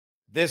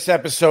This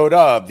episode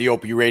of the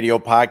Opie Radio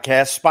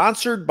Podcast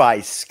sponsored by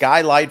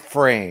Skylight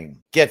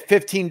Frame. Get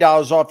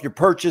 $15 off your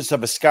purchase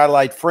of a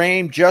Skylight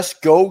Frame.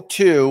 Just go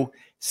to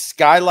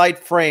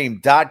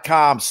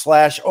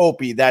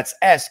skylightframe.com/Opie. That's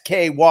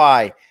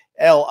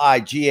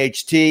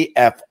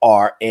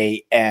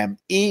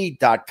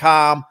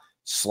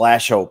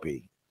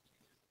SKYLIGHTFRAME.com/Opie.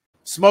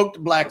 Smoked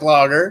black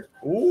lager.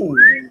 Ooh.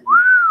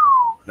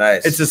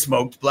 Nice. It's a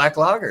smoked black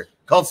lager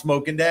called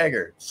Smoke and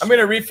Dagger. I'm going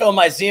to refill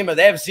my Zima.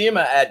 They have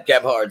Zima at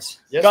Gebhard's.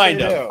 Yes, Kind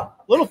they of.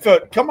 do.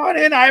 Littlefoot, come on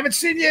in. I haven't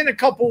seen you in a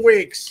couple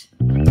weeks.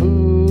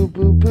 Boo,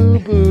 boo, boo,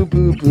 boo,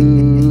 boo,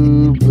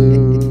 boo,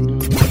 boo.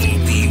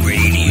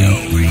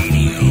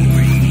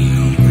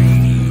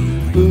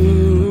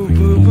 Boo,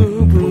 boo,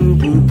 boo, boo, boo,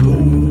 boo,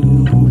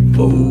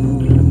 boo.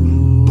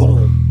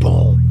 Boom,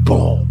 boom,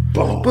 boom, boom.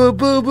 Boo,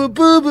 boo, boo,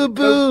 boo, boo,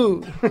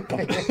 boo.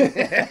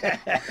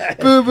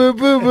 Boo, boo, boo,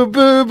 boo,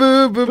 boo,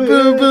 boo, boo,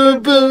 boo, boo,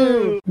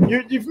 boo.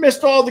 You've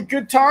missed all the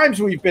good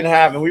times we've been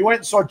having. We went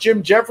and saw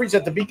Jim Jeffries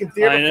at the Beacon I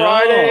Theater know.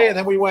 Friday, and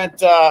then we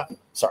went.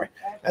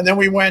 And then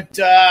we went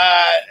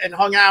and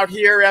hung out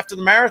here after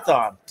the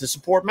marathon to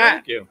support Matt.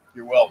 Thank you.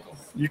 You're welcome.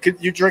 You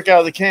drink out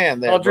of the can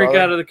there. I'll drink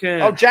brother. out of the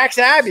can. Oh, Jack's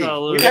Abbey.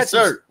 Salute. We've Yes, had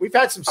some, sir. we've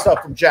had some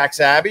stuff from Jack's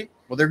Abbey.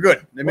 Well, they're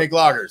good. They make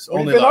lagers. What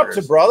have Only you been lagers.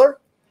 up to, brother?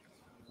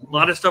 A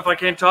lot of stuff I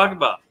can't talk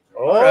about.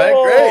 All right,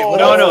 great. What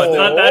No, it's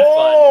not that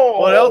fun.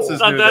 What else is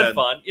It's not new that then?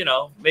 fun. You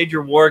know,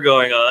 major war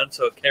going on,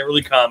 so can't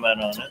really comment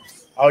on it.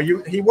 Oh,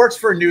 he works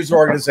for a news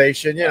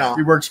organization. You know,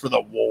 He works for the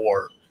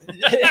war.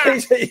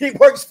 he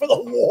works for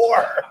the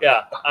war.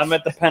 Yeah, I'm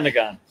at the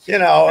Pentagon. You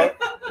know,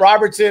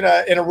 Robert's in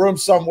a room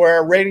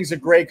somewhere. Ratings are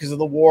great because of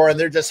the war, and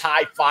they're just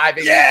high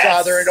fiving Yes. each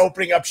other and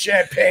opening up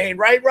champagne,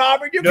 right,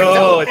 Robert? You No, can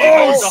tell. it's-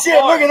 Oh it's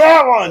shit! Look at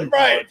that one. Oh,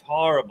 Right, it's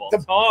horrible. The-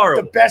 It's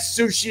horrible. the best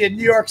sushi in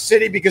New York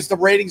City because the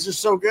ratings are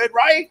so good,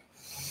 right?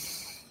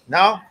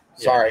 No,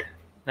 sorry.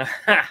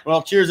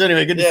 Well, cheers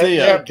anyway. Good to see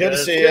you. Yeah, good to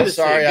see you. Good to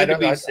see you. Sorry, Good to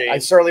be seen. I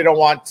certainly don't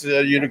want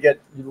you to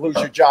lose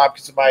your job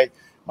because of my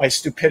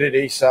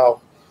stupidity.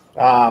 So,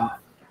 and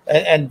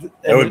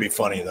That would be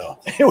funny though.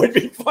 it would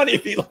be funny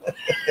if he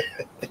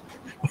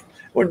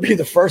wouldn't be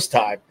the first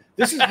time.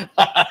 This is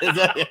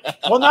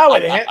well, no,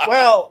 it ain't.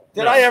 Well,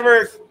 did I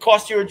ever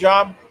cost you a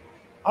job?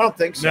 I don't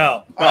think so.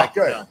 No. All right,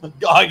 good.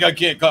 I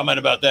can't comment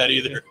about that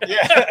either.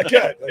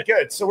 Yeah,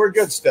 good. So we're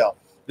good still.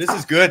 This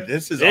is good.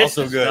 This is This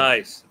also is good.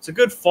 nice. It's a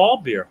good fall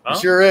beer, huh?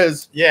 Sure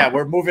is. Yeah,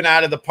 we're moving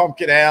out of the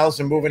pumpkin ales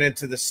and moving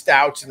into the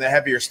stouts and the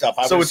heavier stuff.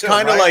 I So would it's assume,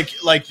 kind of right?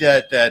 like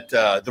that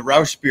the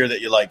Rausch beer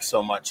that you like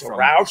so much. The from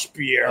Rausch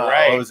beer, what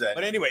right? was that?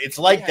 But anyway, it's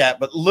like that,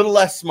 but a little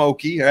less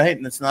smoky, right?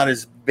 And it's not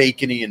as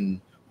bacony and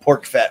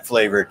pork fat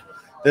flavored.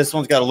 This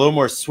one's got a little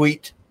more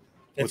sweet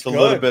It's with a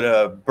little good. bit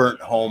of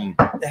burnt home.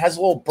 It has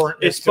a little burntness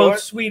It's to both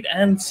it sweet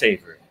and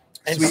savory.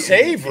 and sweet.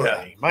 savory.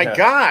 Yeah, My yeah.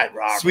 God,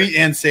 Robert. Sweet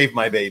and save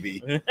my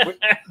baby.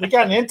 We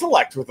got an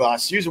intellect with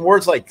us using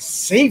words like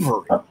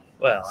savory.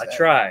 Well, I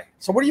try.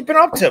 So what have you been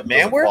up to, man?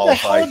 Doesn't Where the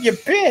qualify. hell have you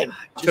been?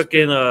 Took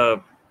in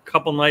a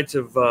couple nights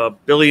of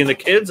Billy and the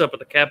Kids up at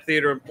the Cap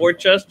Theater in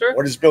Portchester.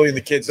 What is Billy and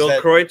the Kids? Bill Is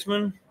that-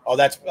 Kreutzmann, Oh,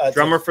 that's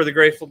drummer for the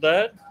Grateful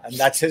Dead. and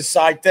that's his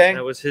side thing.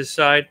 That was his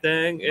side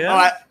thing. Yeah.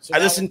 I So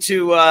that- listened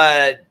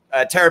to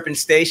Terrapin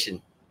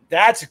Station.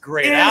 That's a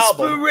great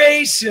album.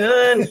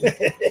 Inspiration.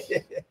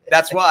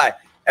 That's why.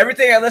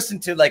 Everything I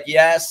listened to, like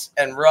Yes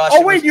and Rush.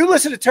 Oh wait, you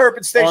listen to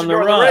Terrapin Station On the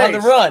during Run. race. On the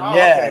Run, Oh,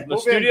 yeah. okay. The Move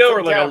in studio to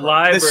or like a camera.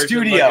 live The version?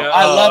 studio. Like a-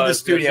 I love the so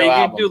studio you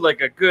album. can do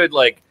like a good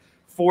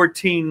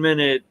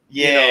 14-minute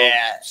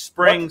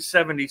spring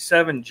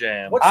 77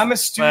 jam. What- I'm a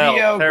studio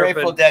Well, Terrapin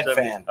Grateful Dead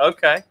 70. fan.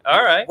 Okay.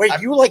 All right. Wait,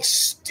 you like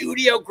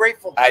Studio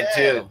Grateful I Dead?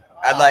 do.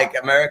 I like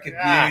American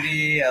Yeah.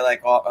 Beauty. I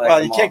like all. I like Well,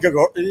 them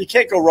you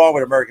can't go wrong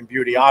with American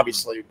Beauty,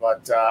 obviously,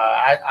 but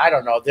I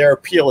don't know. Their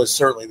appeal is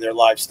certainly their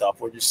live stuff.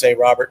 Would you say,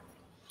 Robert?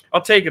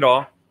 I'll take it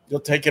all.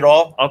 You'll take it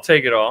all. I'll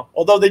take it all.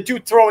 Although they do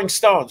Throwing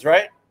Stones,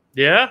 right?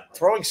 Yeah.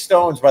 Throwing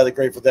Stones by the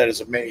Grateful Dead is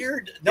amazing.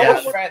 Weird. No Yeah.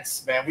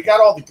 offense, man. We got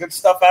all the good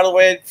stuff out of the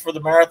way for the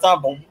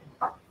marathon,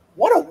 but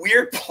what a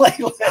weird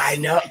playlist. I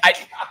know.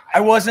 I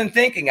wasn't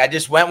thinking. I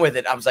just went with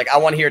it. I was like, I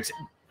want to hear it.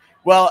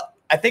 Well,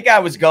 I think I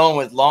was going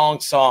with long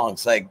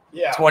songs, like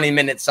Yeah.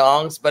 20-minute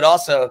songs, but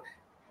also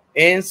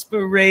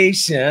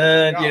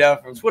inspiration. You know,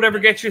 from It's whatever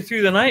gets you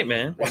through the night,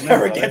 man.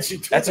 Whatever gets you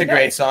through that's the a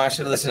great night. song. I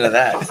should listen to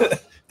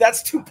that.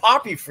 That's too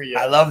poppy for you.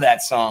 I love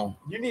that song.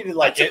 You needed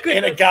like That's a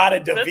good-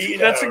 Inagata That's, DeVito.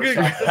 that's a or good.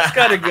 something. That's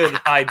got a good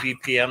high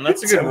BPM.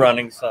 That's a good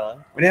running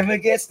song. Whenever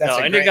it gets, that's No,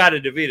 a and great. you got a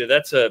DeVito.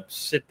 That's a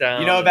sit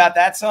down. You know about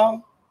that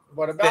song?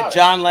 What That about it?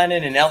 John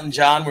Lennon and Elton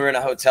John were in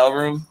a hotel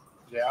room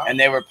Yeah. and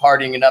they were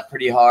partying it up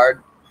pretty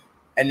hard.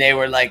 And they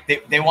were like,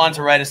 they wanted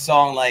to write a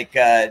song like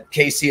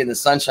Casey and the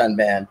Sunshine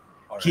Band.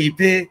 All right.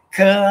 Keep it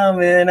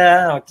coming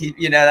out. Keep,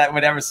 that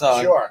whatever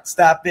song. Sure.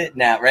 Stop it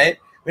now, right?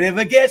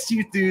 Whatever gets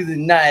you through the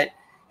night.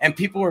 And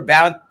people were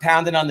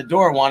pounding on the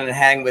door wanting to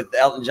hang with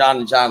Elton John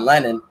and John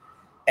Lennon.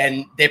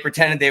 And they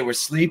pretended they were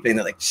sleeping.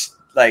 They're like, shh,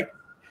 like,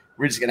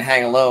 we're just going to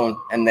hang alone.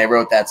 And they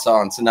wrote that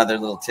song. It's another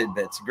little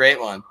tidbit. It's a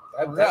great one.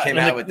 That came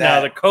And out with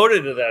now that. the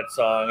coda to that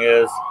song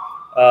is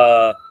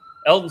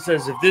Elton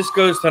says, if this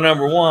goes to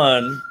number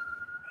one,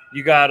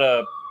 you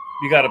gotta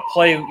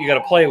play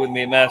it with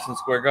me at Madison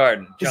Square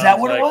Garden. Is that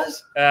what it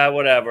was?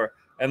 Whatever.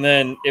 And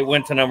then it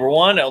went to number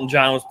one. Elton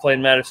John was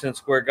playing Madison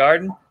Square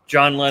Garden.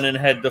 John Lennon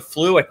had the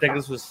flu. I think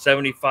this was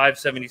 75,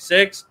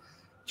 76.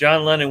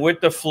 John Lennon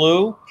with the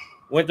flu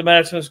went to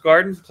Madison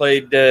Square Garden,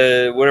 played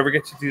Whatever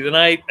Gets You Through the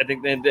Night. I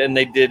think they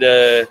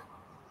did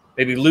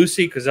maybe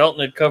Lucy, because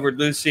Elton had covered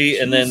Lucy.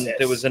 And then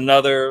there was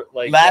another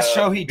last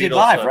show he did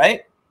live,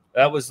 right?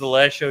 That was the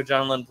last show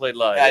John Lennon played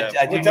live.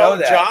 I didn't know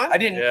that. John? I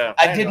didn't. Yeah.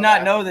 I did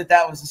not know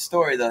that was the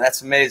story, though.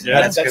 That's amazing.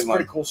 Yeah. That's a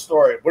pretty cool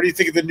story. What do you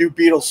think of the new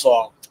Beatles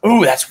song?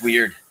 Ooh, that's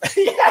weird.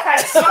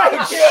 Yes,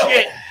 thank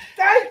you.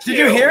 Thank you. Did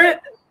you hear it?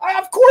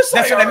 Of course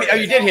That's I what I mean. Oh,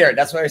 you did hear it.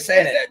 That's what I was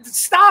saying.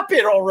 Stop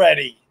it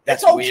already.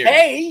 That's it's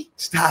okay. Weird.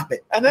 Stop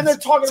it. And then they're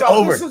talking It's about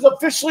over. this is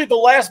officially the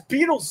last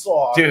Beatles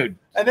song, Dude.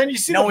 And then you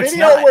see No, the it's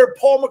video not. where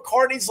Paul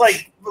McCartney's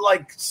like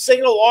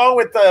singing along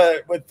with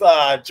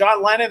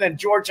John Lennon and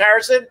George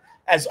Harrison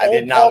as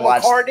old Paul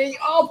McCartney.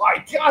 Oh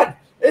my God,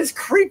 it's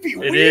creepy.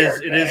 It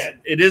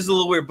is a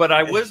little weird. But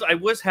I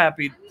was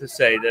happy to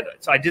say that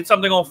I did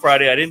something on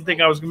Friday I didn't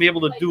think I was going to be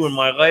able to do in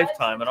my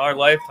lifetime, in our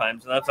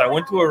lifetimes, and that's I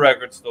went to a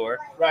record store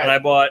and I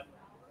bought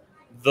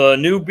the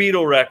new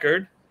Beatle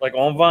record, like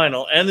on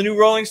vinyl, and the new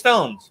Rolling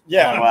Stones.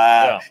 Yeah.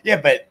 Wow.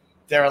 Yeah, but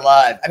they're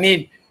alive. I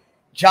mean,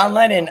 John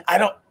Lennon,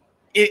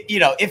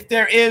 if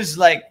there is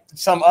like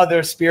some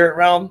other spirit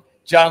realm,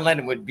 John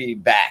Lennon would be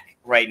back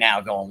right now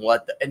going,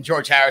 what the? And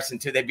George Harrison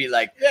too. They'd be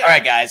like, all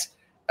right, guys.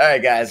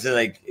 They're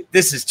like,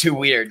 this is too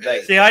weird.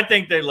 Like, see, I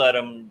think they let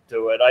him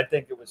do it. I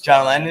think it was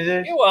John Lennon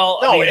did? Yeah, well,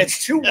 no, I mean,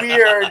 it's too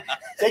weird.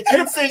 They could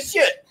have said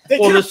shit. They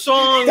could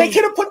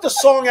have put the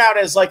song out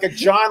as like a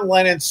John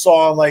Lennon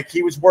song, like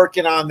he was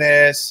working on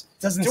this.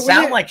 Doesn't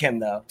sound like him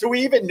though. Do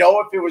we even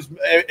know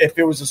if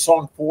it was a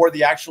song for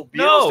the actual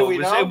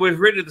Beatles? No, it was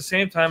written at the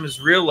same time as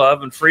Real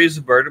Love and Freeze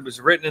the Bird. It was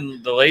written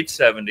in the late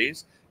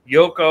 70s.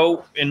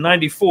 Yoko in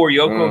 '94.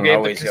 Yoko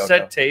gave the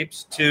cassette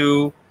tapes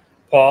to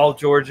Paul,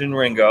 George, and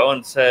Ringo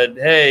and said,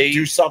 "Hey,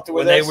 do something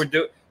with this." They were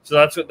doing. So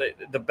that's what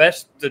the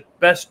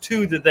best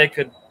two that they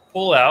could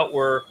pull out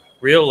were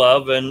Real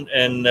Love and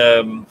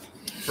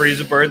Freeze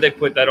the Bird. They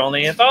put that on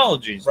the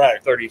anthologies,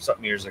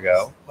 30-something years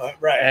ago,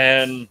 right?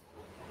 And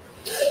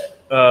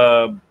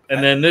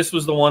then this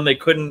was the one they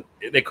couldn't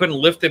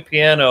lift the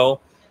piano.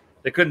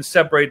 They couldn't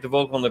separate the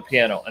vocal and the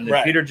piano. And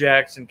then Peter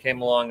Jackson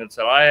came along and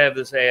said, I have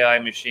this AI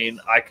machine.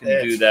 I can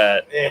do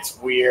that. It's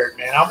weird,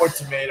 man. I'm with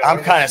Tomato. I'm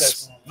kind of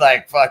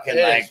fucking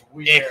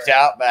icked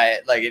out by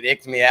it. Like it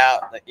icked me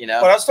out, But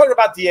I was talking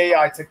about the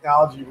AI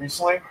technology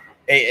recently.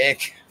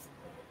 Ick.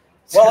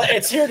 Well,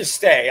 it's here to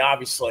stay,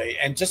 obviously.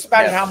 And just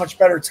imagine how much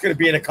better it's going to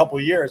be in a couple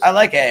of years. I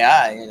like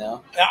AI,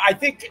 I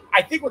think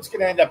what's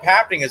going to end up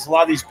happening is a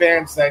lot of these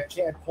bands that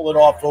can't pull it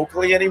off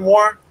vocally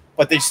anymore,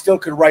 but they still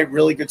could write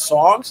really good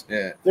songs.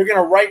 Yeah. They're going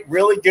to write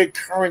really good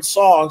current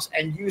songs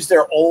and use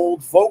their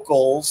old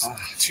vocals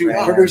to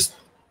produce.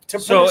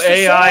 So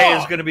AI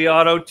is going to be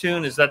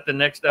auto-tune? Is that the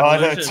next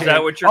evolution? Auto-tune. Is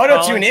that what you're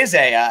Auto-tune is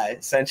AI,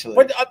 essentially.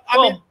 But I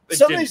mean,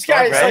 some of these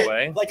guys,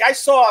 like I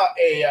saw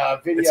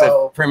a video. It's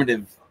a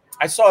primitive.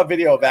 I saw a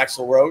video of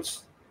Axl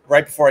Rose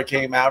right before I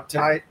came out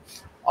tonight.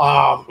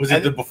 Was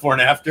it the before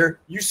and after?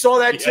 You saw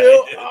that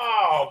too?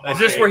 Oh, is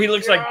this where he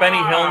looks like Benny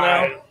Hill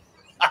now?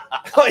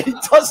 He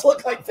does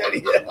look like Benny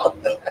Hill.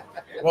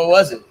 What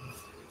was it?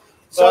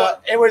 So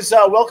it was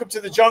Welcome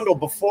to the Jungle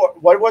before.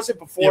 What was it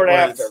before and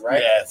after,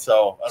 right? Yeah.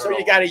 So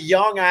you got a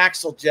young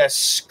Axl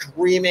just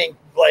screaming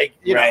like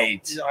you know. I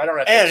don't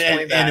have to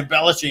explain that. And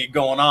embellishing it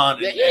going on.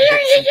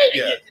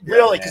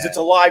 Really, because it's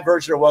a live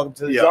version of Welcome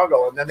to the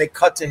Jungle, and then they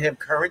cut to him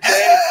current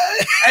day,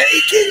 and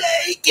he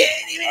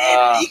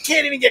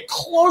can't even get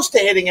close to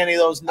hitting any of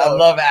those notes. I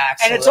love Axl,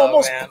 and it's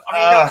almost. Man.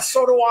 I mean,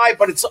 so do I,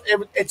 but it's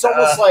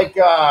almost like.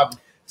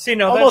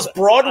 Almost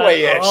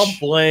Broadway-ish. I'll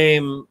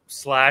blame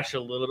Slash a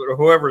little bit, or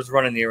whoever's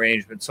running the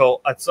arrangement.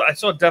 So I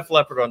saw Def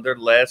Leppard on their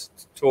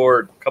last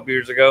tour a couple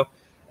years ago,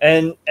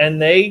 and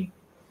they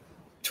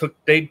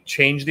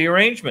changed the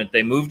arrangement.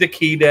 They moved the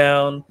key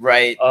down.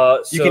 Right.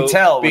 You can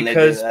tell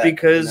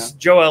because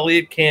Joe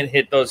Elliott can't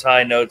hit those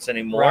high notes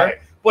anymore,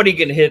 but he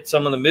can hit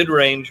some of the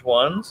mid-range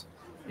ones.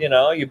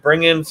 You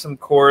bring in some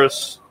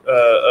chorus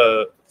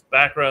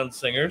background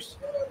singers.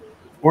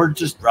 Or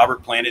just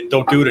Robert Plant it.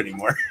 Don't do it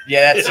anymore.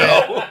 Yeah, that's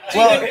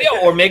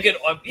it. Or make it.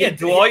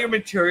 Do all your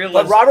material.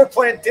 But Robert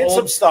Plant did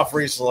some stuff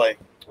recently.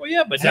 Well,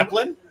 yeah, but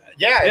Zeppelin.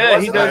 He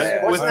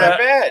does wasn't that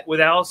bad with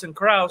Alison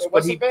Krauss.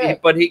 But he took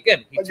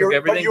everything.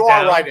 But you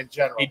down. are right in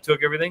general. He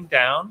took everything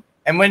down.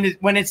 And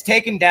when it's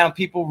taken down,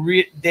 people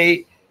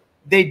they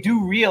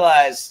do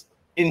realize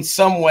in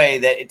some way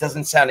that it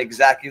doesn't sound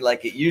exactly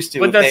like it used to.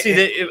 But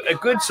a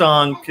good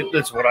song.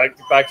 That's what I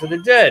get back to the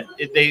Dead.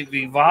 They've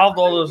evolved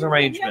all those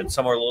arrangements.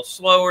 Some are a little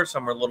slower,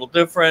 some are a little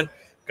different.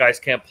 Guys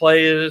can't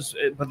play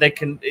it, but they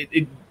can.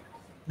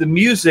 The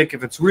music,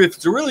 if it's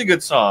a really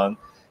good song,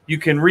 you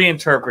can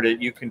reinterpret it.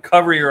 You can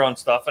cover your own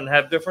stuff and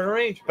have different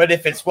arrangements. But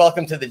if it's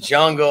Welcome to the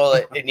Jungle,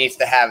 it needs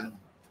to have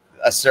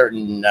a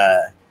certain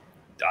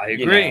I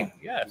You agree. know,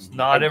 Yes,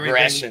 not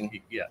aggression.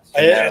 everything.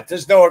 Yes.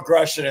 There's no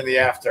aggression in the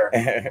after.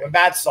 When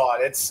Matt saw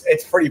it,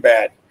 it's pretty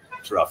bad.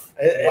 It's rough.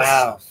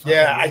 Wow.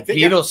 Yeah, I think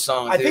Beatles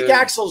song. I think dude.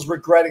 Axel's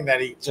regretting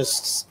that he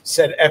just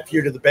said "F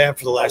you" to the band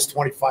for the last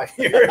 25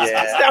 years.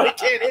 Yeah. Now he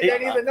can't hit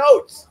any of the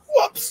notes.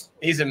 Whoops.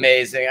 He's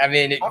amazing. I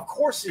mean, Of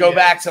course. go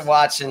back to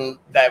watching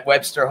that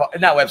Webster Hall.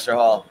 Not Webster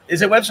Hall.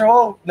 Is it Webster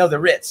Hall? No, the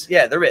Ritz.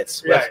 Yeah, the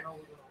Ritz. Right.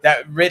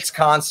 That Ritz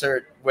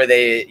concert where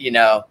they,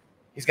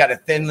 he's got a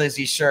Thin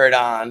Lizzy shirt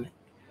on,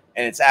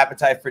 and it's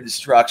Appetite for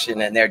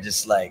Destruction, and they're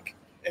just like,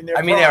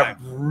 they're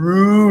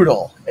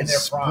brutal.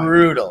 It's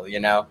brutal,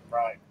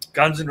 Right.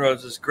 Guns N'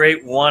 Roses,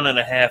 great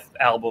 1.5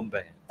 album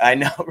band. I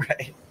know,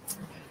 right?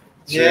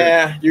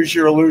 Yeah. Use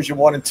Your Illusion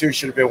 1 and 2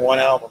 should have been one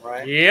album,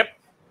 right? Yep.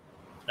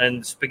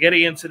 And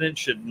Spaghetti Incident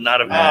should not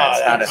have been.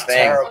 it's not a that's thing.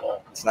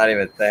 Terrible. It's not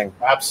even a thing.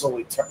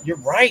 Absolutely. You're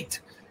right.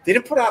 They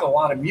didn't put out a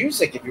lot of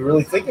music if you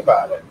really think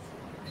about it.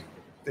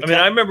 I mean,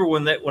 I remember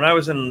when I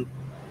was in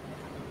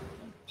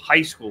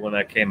high school when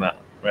that came out,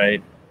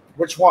 right?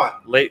 Which one?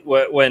 Late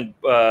when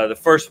the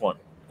first one,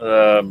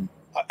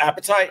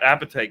 Appetite?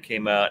 Appetite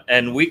came out,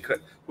 and we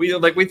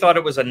thought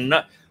it was a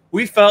nut.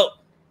 We felt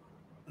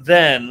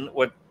then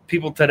what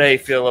people today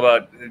feel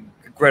about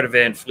Greta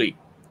Van Fleet.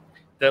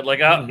 That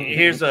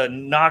here's a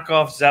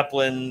knockoff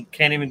Zeppelin,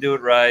 can't even do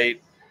it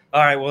right.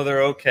 All right, well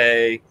they're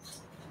okay.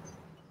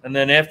 And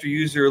then after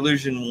Use Your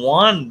Illusion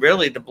 1,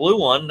 really the blue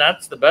one,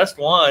 that's the best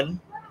one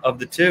of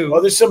the two.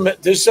 Well,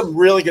 there's some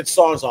really good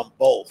songs on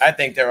both. I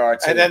think there are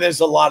too. And then there's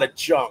a lot of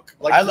junk.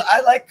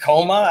 I like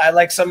Coma. I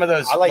like some of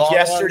those. I like long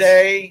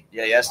Yesterday. ones.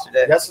 Yeah,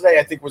 Yesterday. Yesterday,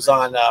 I think, was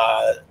on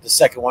the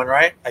second one,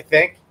 right? I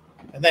think.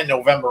 And then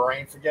November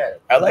Rain, forget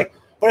it.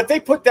 But if they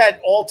put that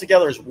all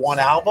together as one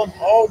album,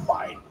 oh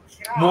my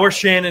God. More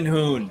Shannon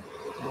Hoon.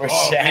 More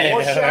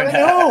Shannon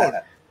Hoon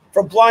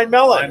from Blind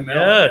Melon.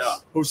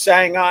 Yes. Who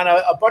sang on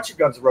a bunch of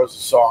Guns N'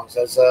 Roses songs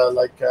as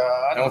Don't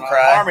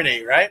Cry.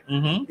 Harmony, right?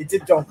 Mm-hmm. He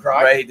did Don't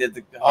Cry. Right, he did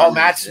the.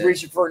 Matt's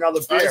reaching for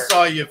another I beer.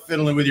 saw you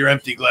fiddling with your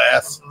empty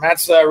glass.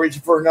 Matt's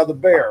reaching for another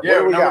beer. Yeah, What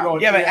do we now we're got?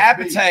 going Yeah, but TSB.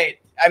 Appetite.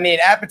 I mean,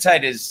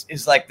 Appetite is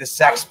like the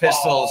Sex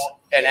Pistols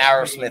and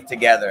Aerosmith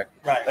together.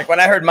 Right. Like when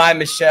I heard My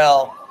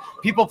Michelle,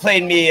 people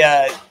played me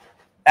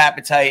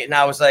Appetite, and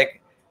I was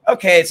like,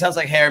 okay, it sounds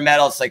like hair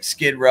metal. It's like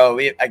Skid Row.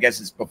 I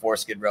guess it's before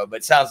Skid Row, but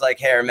it sounds like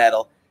hair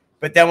metal.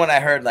 But then when I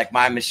heard like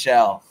My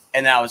Michelle,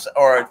 and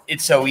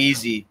It's So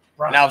Easy,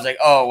 and I was like,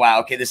 oh wow,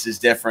 okay, this is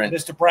different.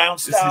 Mr.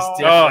 Brownstone. This is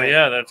different. Oh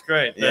yeah, that's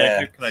great. Yeah.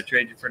 Thank you. Can I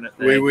trade you for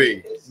anything?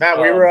 Oui. Matt,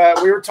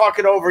 we were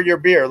talking over your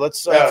beer.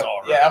 Let's. Yeah,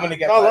 I'm gonna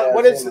get.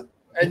 What is it?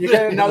 And you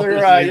get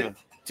another.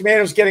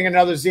 Tomato's getting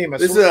another Zima.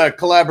 This is a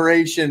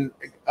collaboration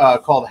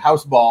called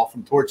House Ball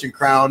from Torch and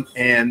Crown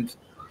and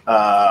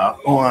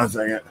hold on a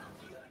second.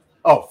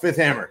 Oh, Fifth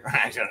Hammer.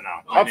 I don't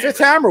know. Fifth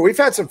Hammer. We've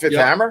had some Fifth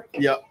Hammer.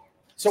 Yep.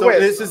 So So wait,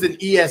 this is an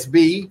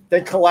ESB.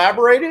 they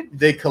collaborated.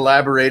 They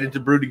collaborated to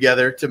brew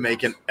together to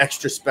make an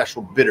extra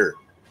special bitter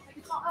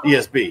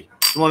ESB.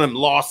 It's one of them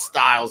lost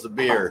styles of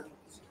beer.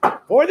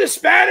 For the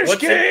Spanish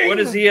King. What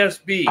is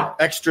ESB?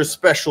 Extra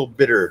special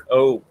bitter.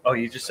 Oh,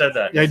 you just said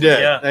that. I did.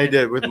 Yeah. I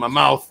did with my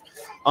mouth.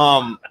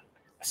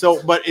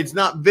 But it's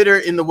not bitter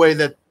in the way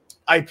that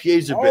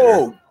IPAs are bitter.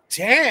 Oh,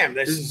 damn!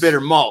 This is bitter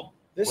malt.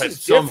 This with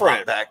is some different.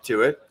 hop back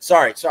to it.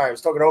 Sorry, I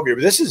was talking over you,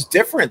 but this is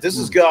different. This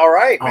is good. All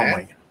right, Oh man.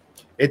 my God.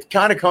 It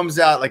kind of comes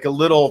out like a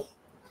little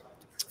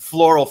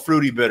floral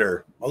fruity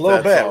bitter. A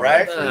little That's bit, all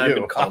right? for I've you.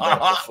 been called that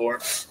before.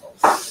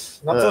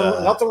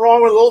 Nothing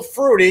wrong with a little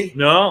fruity,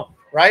 No,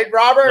 right,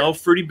 Robert? no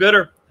fruity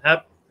bitter.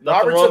 Nothing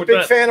Robert's wrong a with big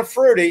that. fan of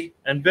fruity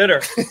And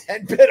bitter.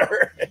 and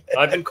bitter.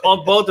 I've been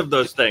called both of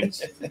those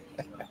things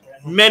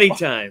many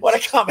times. What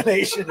a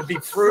combination to be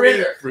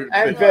fruity Fruit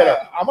and bitter. bitter.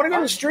 I'm going to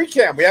go to street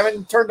cam. We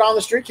haven't turned on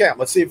the street cam.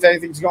 Let's see if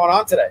anything's going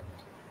on today.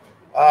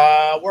 Where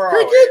are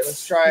we? Crickets.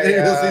 Let's try.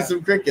 You'll see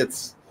some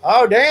crickets.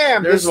 Oh,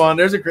 damn. There's one.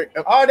 There's a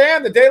cricket. Oh,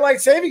 damn. The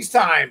daylight savings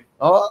time.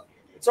 Oh,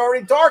 It's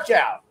already dark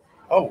out.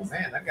 Oh,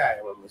 man. That guy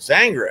was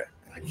angry.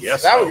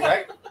 yes.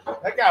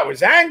 That guy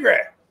was angry.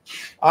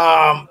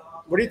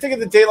 What do you think of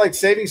the daylight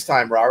savings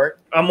time,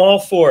 Robert? I'm all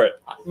for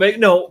it.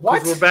 No, What?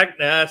 because we're back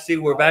now. See,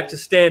 we're back to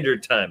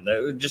standard time.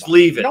 Just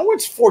leave it. No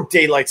one's for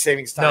daylight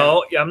savings time.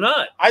 No, I'm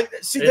not. I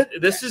see that.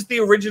 This is the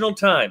original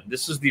time.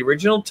 This is the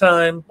original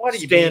time. What do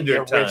you standard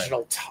mean the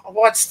original time?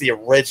 What's the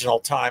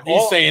original time?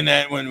 He's saying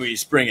that when we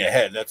spring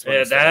ahead. That's time? what Yeah,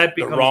 he's saying. that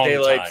The becomes wrong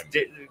daylight.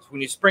 time.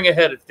 When you spring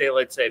ahead, it's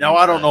daylight savings. Now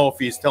I don't time. know if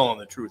he's telling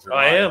the truth or not.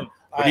 I am.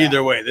 But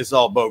either way, this is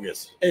all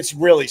bogus. It's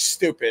really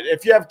stupid.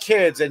 If you have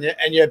kids and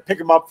you pick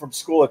them up from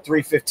school at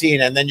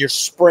 3:15 and then you're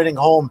sprinting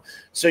home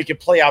so you can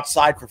play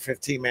outside for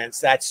 15 minutes,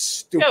 that's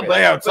stupid. Yeah,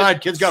 Play outside,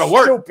 kids got to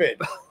work.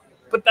 Stupid.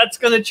 But that's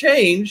going to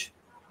change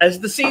as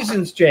the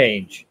seasons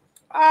change.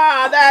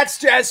 That's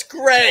just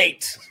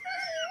great.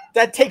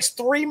 That takes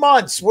 3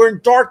 months. We're in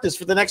darkness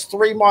for the next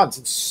 3 months.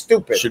 It's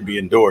stupid. Should be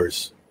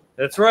indoors.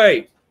 That's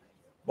right.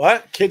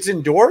 What? Kids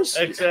indoors?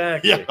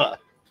 Exactly. Yeah,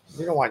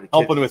 You don't want your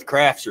helping kids. with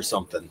crafts or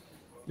something.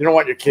 You don't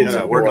want your kids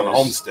Yeah, work on the indoors.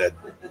 homestead.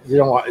 You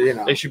don't want, you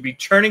know. They should be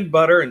churning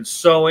butter and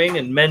sewing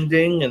and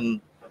mending and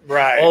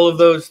Right. all of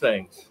those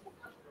things.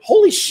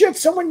 Holy shit!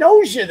 Someone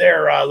knows you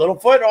there,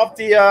 Littlefoot, off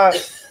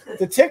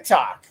the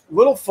TikTok.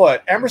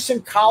 Littlefoot,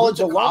 Emerson College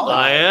alumni.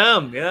 I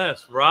am,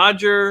 yes.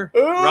 Roger.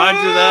 Ooh,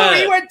 Roger that.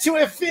 He went to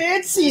a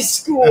fancy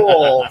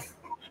school.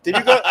 Did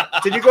you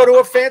go to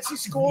a fancy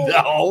school?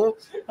 No,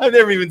 I've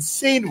never even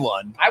seen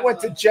one. I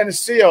went to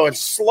Geneseo and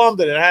slummed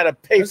it and had to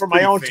pay for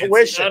my own fancy.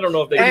 tuition. I don't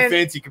know if Pretty they.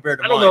 fancy compared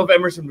to I don't mine. know if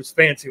Emerson was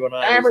fancy when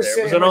I was there.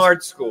 It was an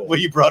art school. Well,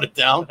 you brought it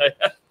down.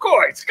 Of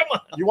course, come on.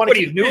 You want What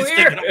to are you new He's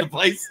here? taking up the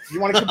place. You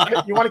want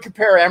to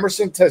compare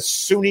Emerson to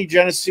SUNY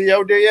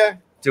Geneseo? Do you?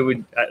 Do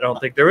we? I don't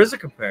think there is a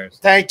comparison.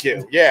 Thank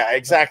you. Yeah,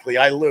 exactly.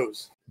 I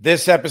lose.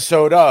 This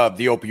episode of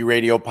the Opie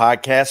Radio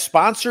Podcast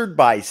sponsored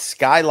by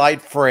Skylight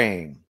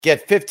Frame.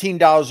 Get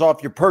 $15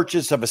 off your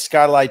purchase of a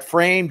Skylight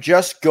Frame.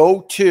 Just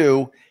go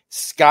to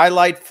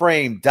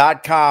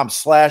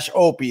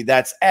skylightframe.com/Opie.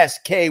 That's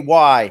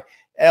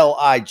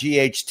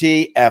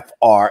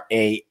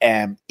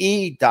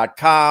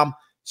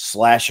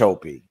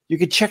SKYLIGHTFRAME.com/Opie. You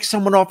can check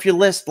someone off your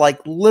list like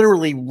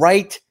literally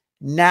right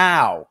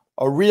now.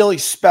 A really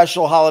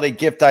special holiday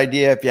gift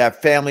idea if you have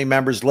family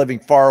members living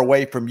far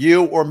away from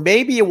you, or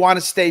maybe you want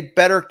to stay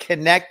better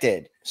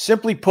connected.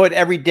 Simply put,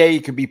 every day you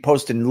could be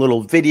posting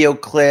little video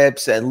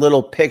clips and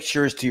little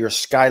pictures to your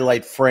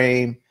Skylight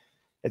Frame.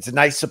 It's a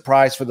nice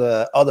surprise for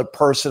the other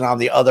person on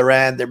the other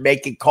end. They're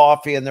making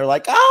coffee and they're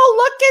like, "Oh,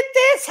 look at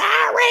this,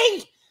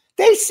 Harry.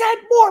 They sent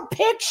more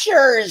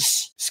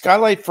pictures."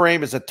 Skylight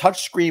Frame is a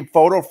touchscreen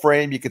photo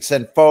frame you can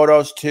send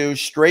photos to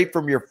straight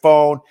from your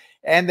phone,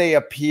 and they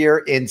appear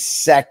in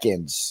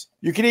seconds.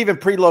 You can even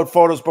preload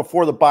photos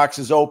before the box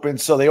is open,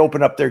 so they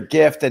open up their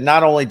gift, and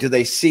not only do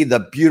they see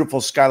the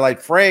beautiful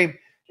Skylight Frame,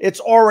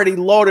 it's already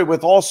loaded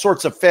with all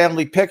sorts of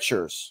family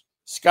pictures.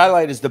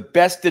 Skylight is the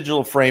best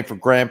digital frame for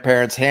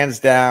grandparents, hands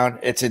down.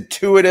 It's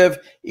intuitive,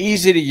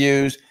 easy to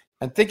use,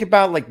 and think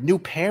about like new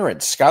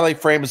parents. Skylight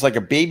Frame is like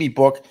a baby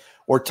book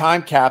or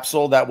time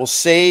capsule that will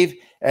save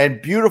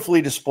and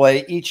beautifully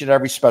display each and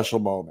every special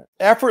moment.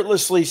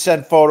 Effortlessly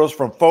send photos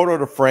from photo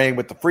to frame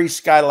with the free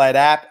Skylight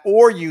app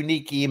or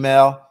unique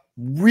email.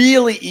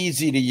 Really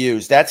easy to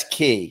use. That's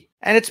key.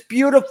 And it's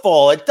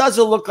beautiful. It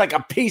doesn't look like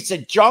a piece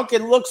of junk.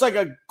 It looks like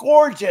a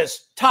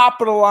gorgeous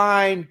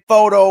top-of-the-line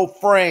photo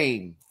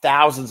frame.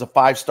 Thousands of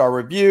 5-star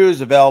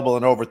reviews, available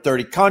in over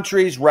 30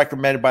 countries,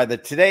 recommended by the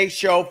Today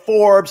Show,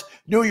 Forbes,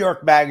 New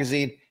York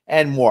Magazine,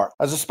 and more.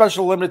 As a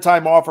special limited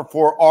time offer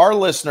for our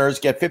listeners,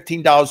 get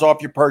 $15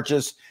 off your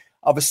purchase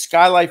of a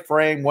Skylight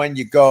Frame when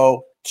you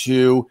go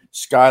to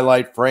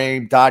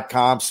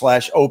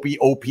skylightframe.com/Opie,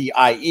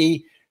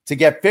 O-P-I-E. To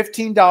get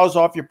 $15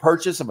 off your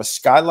purchase of a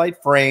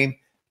Skylight Frame,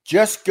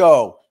 just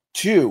go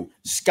to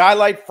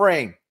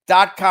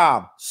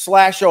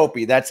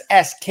skylightframe.com/Opie. That's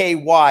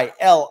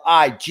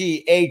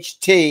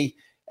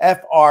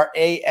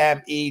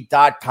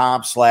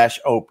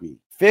SKYLIGHTFRAME.com/Opie.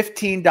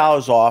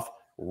 $15 off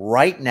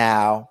right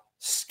now.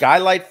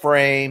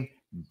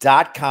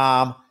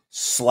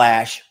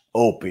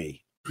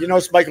 Skylightframe.com/Opie. You know,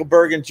 it's Michael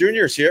Bergen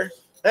Jr. is here.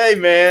 Hey,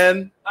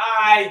 man.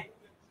 Hi.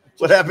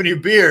 What happened to your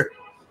beer?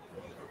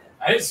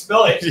 I didn't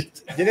spill it. You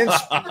didn't.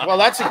 Well,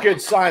 that's a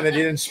good sign that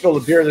you didn't spill the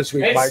beer this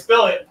week, Mike.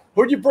 spill it.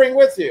 Who'd you bring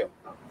with you?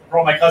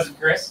 Brought my cousin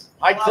Chris.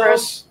 Hi,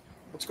 Chris.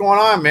 What's going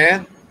on,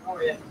 man? Oh,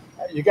 yeah.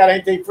 You got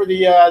anything for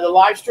the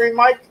live stream,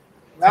 Mike?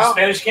 No.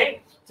 Spanish King.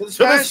 To the To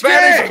the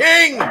Spanish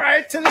King. All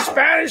right, to the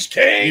Spanish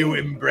King. You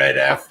inbred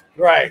F.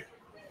 Right.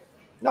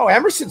 No,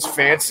 Emerson's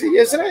fancy,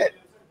 isn't it?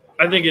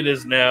 I think it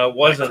is now. It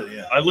wasn't. Actually,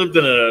 yeah. I lived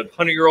in a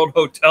 100-year-old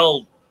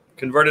hotel,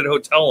 converted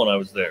hotel when I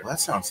was there. Well, that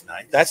sounds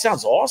nice. That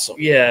sounds awesome.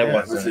 Yeah, it Yeah,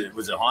 was.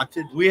 was it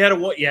haunted? We had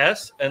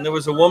yes, and there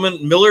was a woman,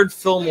 Millard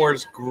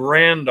Fillmore's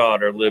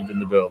granddaughter lived in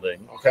the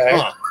building, Okay.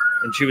 Huh.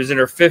 and she was in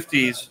her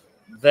 50s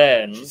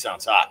then She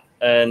sounds hot.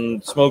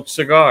 and smoked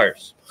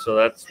cigars. So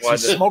that's why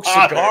She the smokes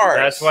cigars.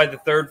 that's why the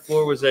third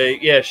floor was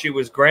she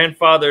was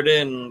grandfathered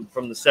in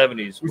from the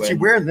 70s. Was she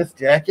wearing this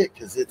jacket?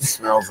 Because it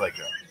smells like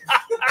a.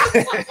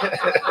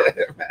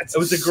 It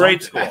was a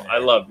great school. I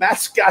loved it.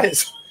 Matt's got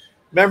his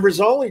members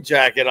only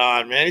jacket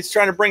on, man. He's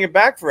trying to bring it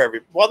back for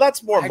every. Well,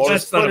 that's more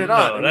just That's motor.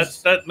 not put it on. no,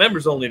 that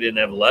members only didn't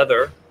have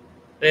leather.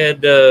 They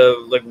had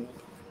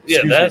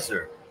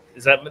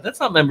that's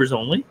not members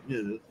only.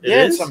 It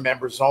Yeah, is? it's a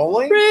members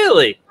only.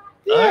 Really?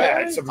 Yeah,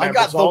 it's a I members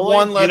got the only.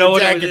 one You leather know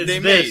what jacket it they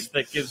is made this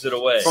that gives it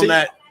away. from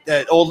that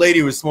old lady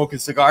who was smoking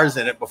cigars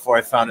in it before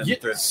I found it in the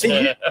You, thrift see,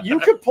 store. you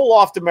could pull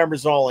off the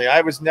members only.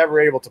 I was never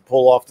able to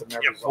pull off the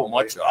members pull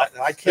only. much off.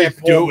 I can't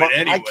They do pull. it I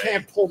anyway.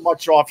 can't pull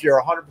much off. You're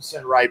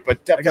 100% right, but I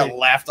got definitely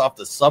laughed off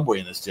the subway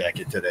in this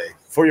jacket today.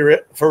 for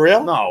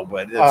real. No,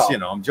 but it's, Oh.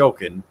 I'm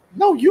joking.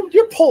 No,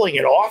 you're pulling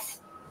it off.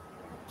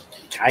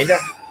 Kinda.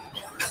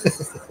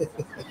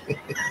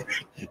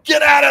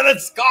 Get out of the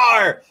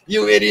scar,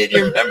 you idiot!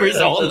 You're members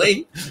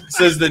only.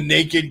 Says the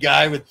naked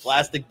guy with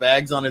plastic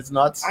bags on his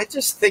nuts. I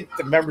just think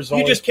the members You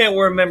only. just can't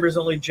wear a members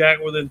only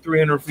jacket within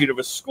 300 feet of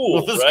a school,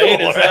 Of a right?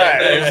 school, Is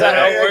that- right, is that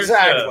how it works?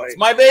 exactly. It's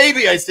my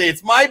baby. I say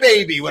it's my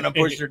baby when I'm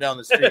pushing her down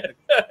the street.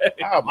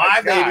 Oh my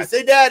my baby. God.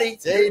 Say daddy.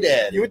 Say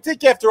daddy. You would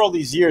think after all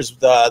these years,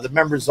 the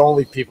members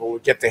only people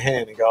would get the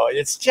hint and go,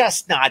 "It's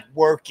just not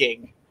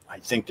working." I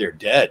think they're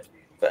dead.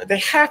 They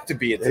have to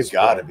be at They've this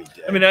got to point.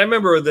 be dead. I mean, I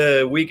remember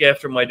the week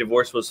after my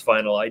divorce was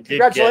final, I did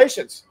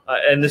Congratulations. get,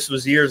 and this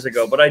was years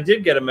ago, but I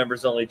did get a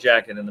members only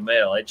jacket in the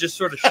mail. It just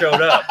sort of showed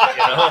up,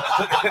 you know.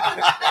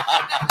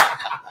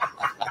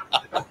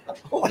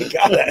 Oh my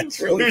God, that's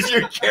really. Here's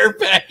your care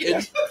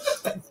package.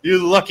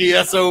 You lucky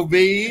SOB.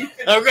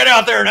 Now get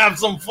out there and have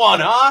some fun,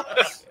 huh?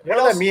 You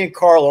know that me and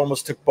Carl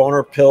almost took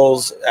boner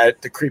pills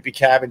at the creepy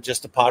cabin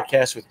just to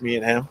podcast with me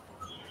and him?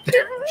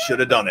 Should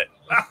have done it.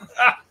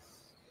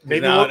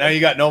 Maybe now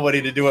you got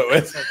nobody to do it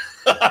with.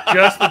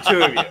 Just the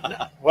two of you.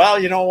 Well,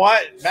 you know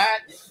what,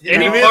 Matt?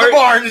 Any in the part-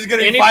 barn. There's going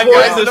to be any 5 part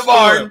guys of in the the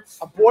barn.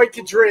 A boy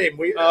can dream.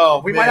 We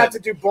Man. might have to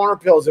do boner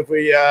pills if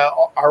we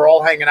are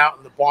all hanging out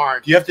in the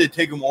barn. Do you have to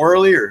take them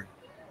orally or?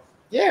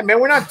 Yeah, man,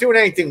 we're not doing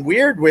anything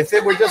weird with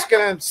it. We're just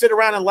gonna sit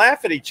around and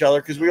laugh at each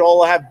other because we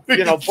all have,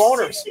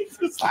 boners.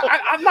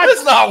 I'm not.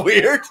 That's not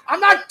weird.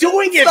 I'm not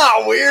doing it. It's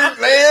not weird,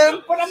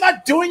 man. But I'm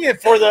not doing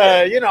it for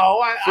the,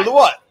 For the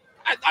what?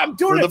 I'm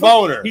doing For it the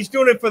boner. He's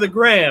doing it for the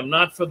gram,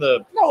 not for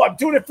the. No, I'm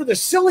doing it for the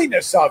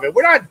silliness of it.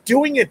 We're not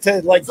doing it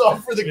to like. It's all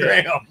for the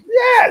gram.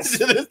 Yes,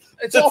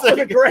 it's all for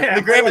the gram.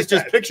 The gram I is like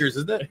just that. pictures,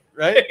 isn't it?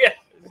 Right?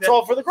 It's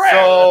all for the gram.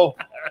 So,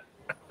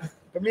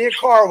 But me and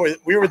Carl,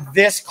 we were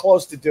this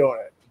close to doing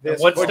it.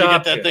 What where'd you get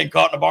stopped that you? thing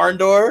caught in the barn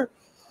door?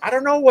 I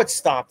don't know what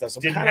stopped us.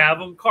 Didn't have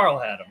them. Carl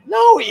had them.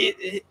 No,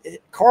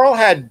 Carl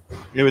had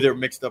Maybe they were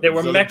mixed up. They with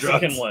were other Mexican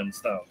drugs.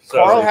 ones, though. So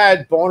Carl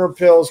had boner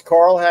pills.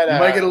 Carl had. You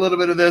might get a little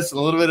bit of this and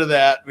a little bit of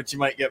that, but you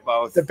might get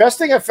both. The best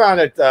thing I found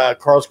at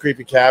Carl's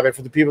Creepy Cabin,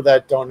 for the people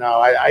that don't know,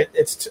 I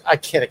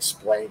can't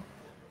explain.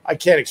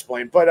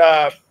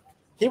 But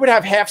he would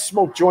have half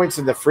smoked joints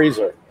in the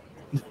freezer.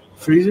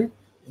 Freezer?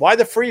 Why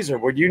the freezer?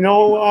 Would you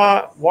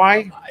know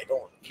why? I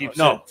don't. keeps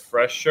No. it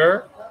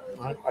fresher,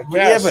 I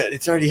Yeah, guess. but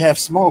it's already half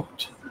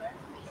smoked.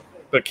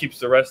 but keeps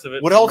the rest of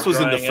it. What from else was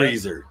in the drying out.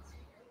 freezer?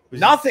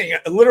 Nothing.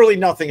 Literally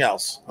nothing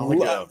else.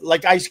 Like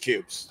Like ice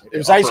cubes. It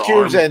was upper ice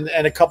cubes arm.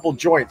 and a couple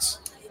joints.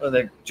 Well,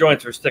 the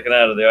joints were sticking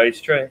out of the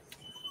ice tray.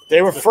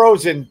 They were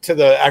frozen to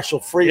the actual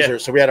freezer, Yeah.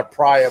 so we had to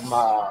pry them,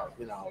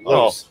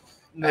 loose.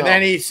 No. And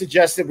then he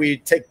suggested we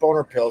take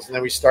boner pills, and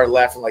then we started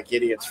laughing like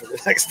idiots for the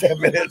next 10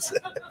 minutes.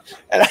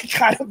 And I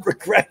kind of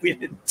regret we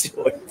didn't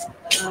do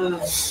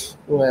it.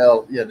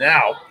 Well, yeah,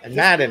 now. And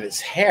that in his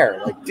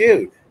hair, like,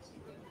 dude,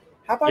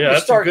 how about Yeah, you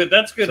that's start? good.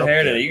 That's good hair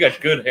Okay. today. You got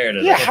good hair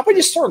today. Yeah, how about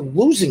you start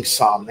losing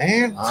some,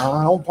 man?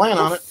 I don't plan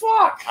on The it.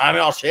 fuck? I mean,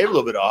 I'll shave a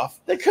little bit off.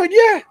 They could,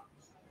 yeah.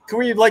 Can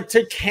we like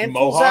take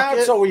handfuls Mohawk out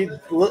it?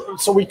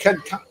 so we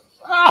can?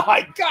 Oh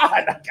my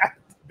god!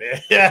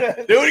 Yeah,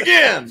 do it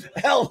again.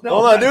 Hell no!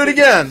 Hold on, do it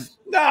again.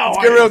 No,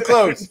 Let's get real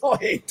close. No,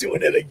 I ain't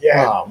doing it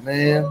again. Oh,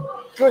 man.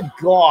 Good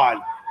God!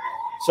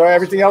 So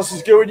everything else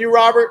is good with you,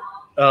 Robert?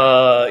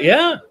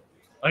 Yeah.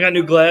 I got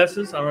new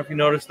glasses. I don't know if you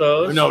noticed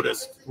those. I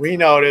noticed. We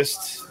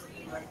noticed.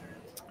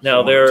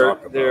 Now What do you wanna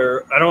talk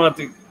they're. I don't have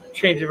to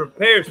change different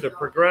pairs. They're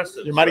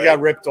progressive. You might have got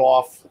ripped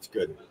off. That's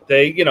good.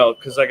 They,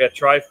 because I got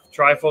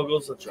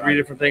trifocals, so 3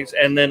 different things,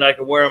 and then I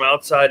can wear them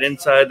outside,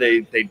 inside.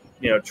 They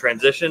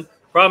transition.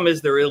 Problem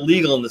is, they're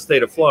illegal in the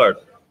state of Florida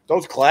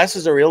Those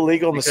glasses are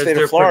illegal in the because state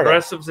they're of Florida.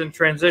 progressives and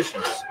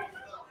transitions.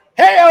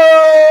 Hey,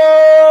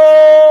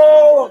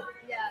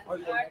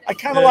 I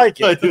kind of like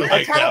it. I do I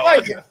like kind of that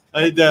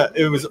like it.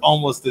 It was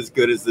almost as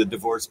good as the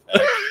divorce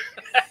pack.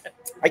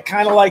 I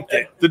kind of liked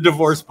it, The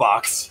divorce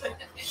box.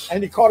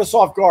 and you caught us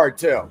off guard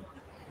too.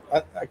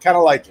 I kind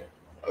of like it.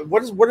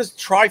 What is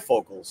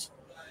trifocals?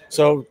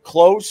 So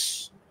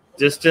close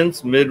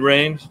Distance,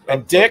 mid-range.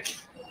 and dick.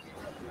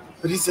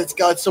 But he said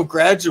it's so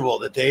gradual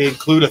that they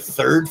include a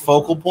third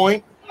focal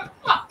point.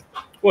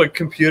 What,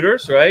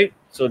 computers, right?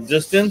 So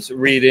distance,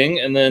 reading,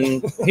 and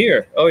then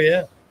here. Oh,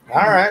 yeah.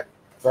 All right,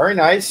 very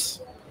nice.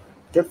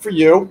 Good for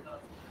you.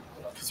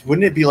 'Cause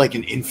wouldn't it be like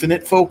an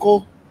infinite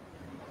focal?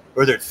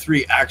 Or are there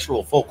 3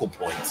 actual focal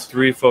points?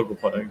 3 focal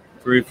points.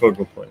 3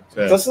 focal points.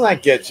 Yeah. Doesn't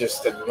that get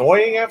just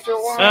annoying after a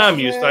while? I'm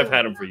used. man? I've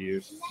had them for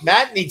years.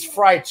 Matt needs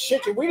fried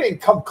chicken. We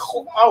didn't come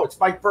close. Oh, it's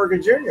Mike Berger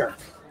Jr.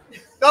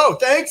 No,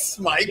 thanks,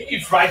 Mike.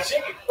 Eat fried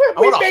chicken.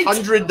 I want a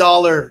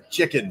 $100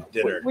 chicken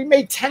dinner. We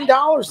made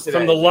 $10 today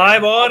From the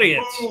live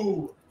audience.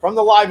 from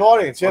the live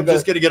audience. Yeah, I'm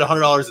just going to get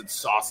 $100 in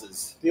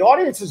sauces. the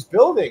audience is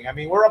building. I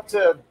mean, we're up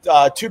to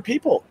 2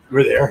 people.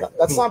 We're there.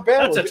 That's not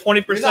bad. That's a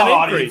 20% You're not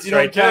audience. increase You don't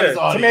right count there. as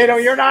audience. Tomato,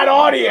 you're not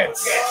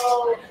audience.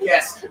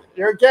 Yes.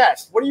 You're a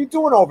guest. What are you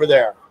doing over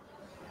there?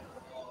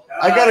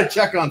 I got to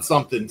check on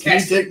something. Can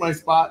you take my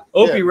spot?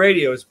 Opie Yeah.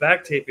 Radio is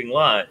back taping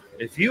live.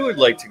 If you would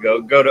like to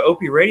go to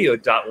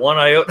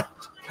opradio.1io.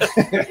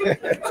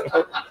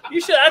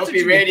 You should. That's what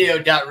you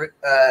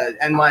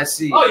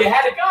OPRadio.nyc. Oh, you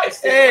had a guy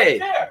stand Hey. right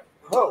there.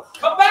 Whoa.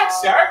 Come back,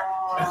 sir.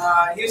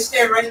 You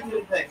stare right into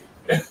the thing.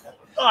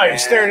 Oh, you're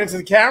staring into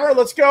the camera?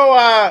 Let's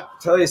go.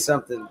 Tell you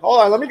something. Hold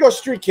on. Let me go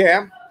street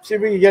cam. See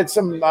if we can get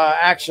some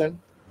action.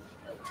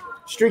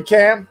 Street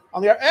cam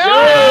on the.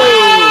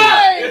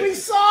 Hey! We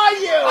saw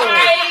you.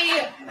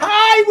 Hi.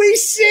 Hi, we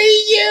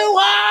see you.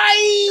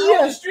 Oh,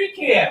 Hi. the street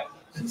camp.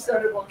 She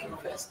started walking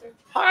faster.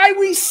 Hi,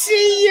 we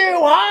see you.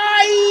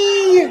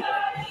 Hi.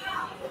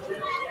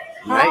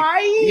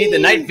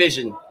 night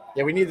vision.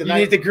 Yeah, we need the You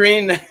need the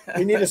green.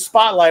 we need a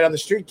spotlight on the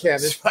street cam.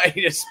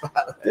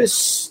 This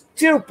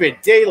stupid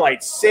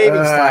daylight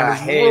savings time I is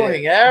hate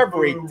ruining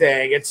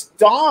everything. It's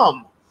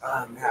dumb.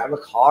 Oh, man, I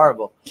look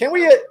horrible. Can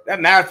we? That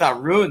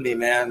marathon ruined me,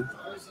 man.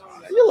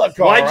 You look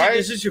all Why'd right.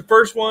 Is this your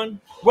first one?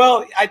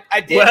 Well,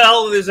 I did.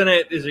 Well, isn't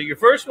it? Is it your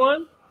first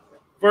one?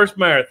 First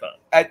marathon.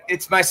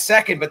 It's my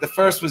second, but the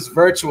first was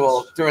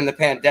virtual during the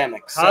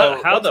pandemic.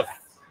 So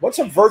What's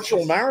a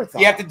virtual marathon?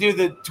 you have to do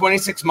the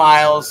 26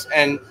 miles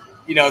and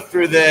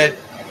through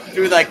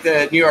like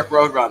the New York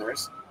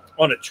Roadrunners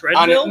on a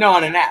treadmill?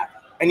 on an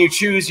app, and you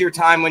choose your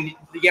time when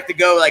you have to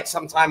go like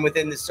sometime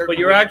within the certain. But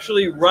you're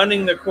actually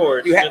running the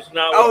course. Just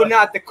not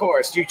not the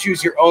course. You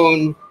choose your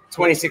own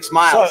 26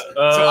 miles.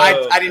 So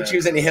I didn't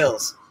choose any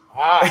hills.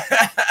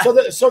 So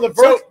the So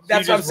virtual.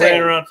 that's you what I'm just saying.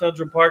 ran around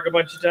Central Park a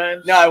bunch of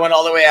times. No, I went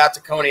all the way out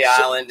to Coney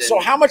Island. And, So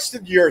how much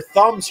did your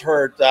thumbs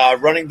hurt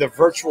running the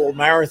virtual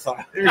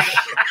marathon?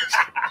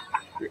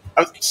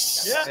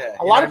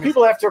 A lot of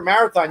people after a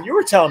marathon, you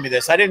were telling me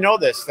this. I didn't know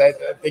this.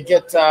 That they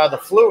get the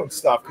flu and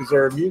stuff because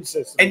their immune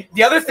system. And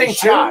the other thing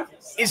too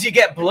is you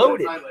get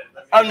bloated.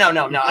 Oh no!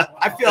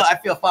 I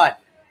feel fine.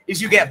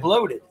 Is you get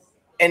bloated,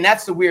 and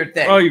that's the weird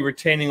thing. Oh, you're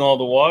retaining all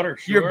the water.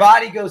 Sure. Your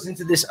body goes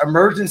into this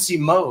emergency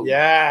mode.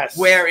 Yes.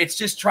 Where it's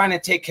just trying to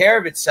take care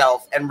of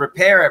itself and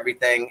repair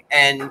everything,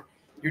 and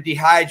you're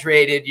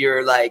dehydrated.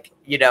 You're like,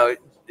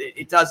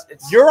 it does.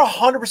 You're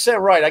 100%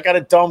 right. I got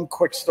a dumb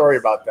quick story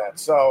about that.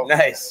 So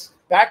Nice.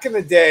 back in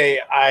the day,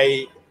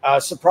 I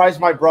surprised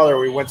my brother.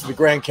 We went to the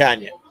Grand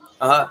Canyon.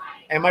 Uh-huh.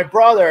 And my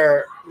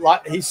brother,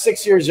 he's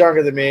 6 years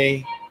younger than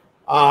me.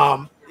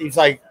 He's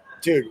like,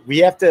 dude, we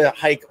have to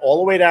hike all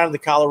the way down to the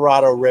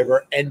Colorado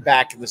River and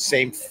back in the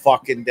same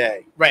fucking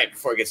day. Right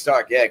before it gets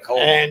dark. Yeah, cold.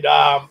 And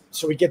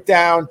so we get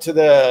down to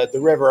the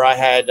river. I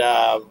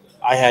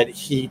had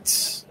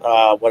heat,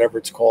 whatever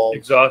it's called.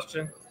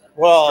 Exhaustion.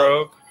 Well,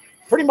 Stroke.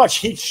 pretty much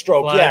heat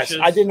stroke. Flashes.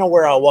 Yes, I didn't know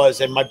where I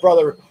was, and my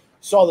brother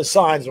saw the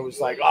signs and was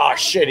like, "Oh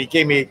shit!" He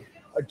gave me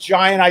a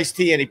giant iced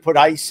tea and he put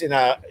ice in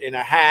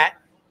a hat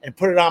and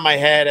put it on my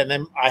head, and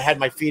then I had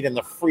my feet in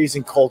the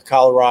freezing cold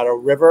Colorado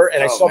River,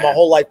 and I saw my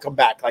whole life come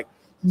back. Like,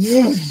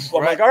 I'm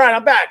like, "All right,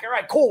 I'm back. All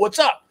right, cool. What's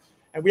up?"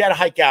 And we had to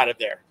hike out of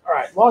there. All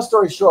right. Long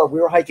story short, we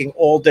were hiking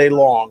all day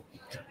long.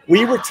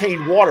 We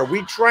retained water.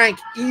 We drank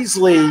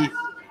easily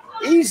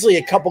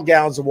a couple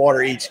gallons of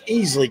water each,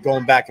 easily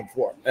going back and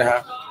forth.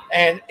 Uh-huh.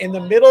 And in the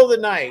middle of the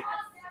night,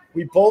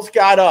 we both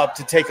got up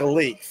to take a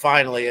leak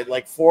finally at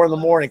like 4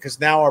 a.m. because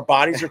now our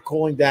bodies are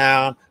cooling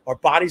down. Our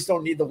bodies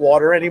don't need the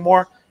water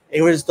anymore.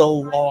 It was the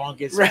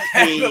longest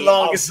pee of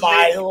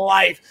my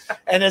life.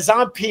 And as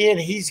I'm peeing,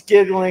 he's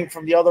giggling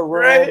from the other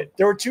room. Right.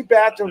 There were 2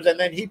 bathrooms, and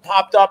then he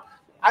popped up.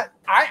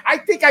 I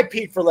think I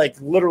peed for like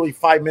literally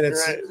 5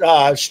 minutes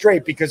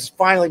straight because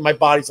finally my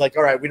body's like,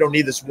 all right, we don't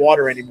need this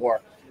water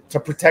anymore to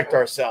protect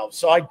ourselves.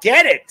 So I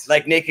get it.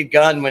 Like Naked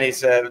Gun when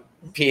he's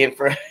peeing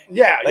for.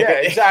 Yeah,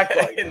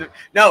 exactly.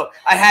 No,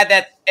 I had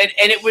that, and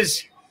it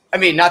was. I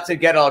mean, not to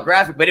get all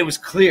graphic, but it was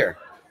clear.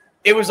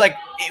 It was like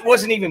it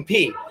wasn't even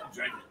pee.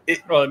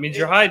 Well, it means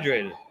you're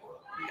hydrated.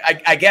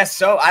 I guess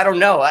so. I don't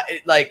know.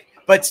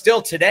 But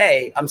still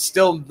today, I'm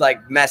still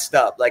like messed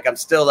up. Like I'm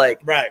still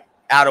like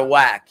out of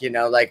whack.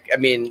 Like I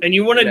mean. And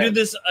you want to do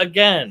this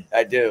again?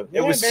 I do.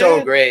 Yeah, it was man,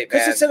 so great,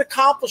 because man. it's an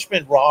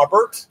accomplishment,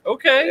 Robert.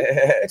 Okay.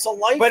 It's a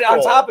life. But goal.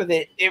 on top of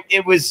it,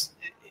 it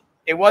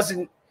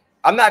wasn't.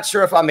 I'm not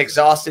sure if I'm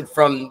exhausted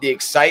from the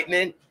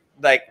excitement.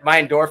 Like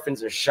my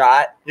endorphins are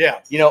shot.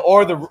 Yeah.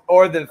 Or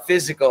the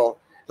physical.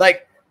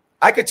 Like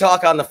I could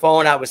talk on the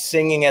phone. I was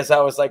singing as I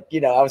was like,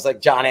 I was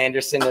like John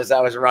Anderson as I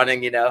was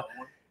running.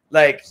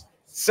 Like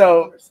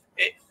so.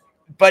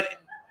 But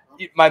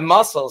my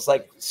muscles,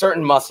 like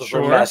certain muscles,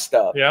 were messed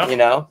up.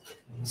 Yeah.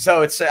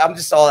 So I'm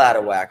just all out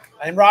of whack.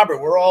 And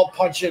Robert, we're all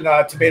punching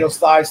Tomato's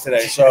thighs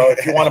today. So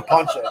if you want to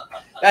punch it,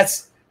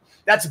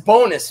 that's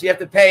bonus. You have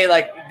to pay you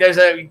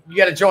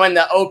got to join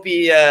the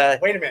Opie.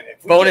 Wait a minute.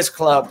 Bonus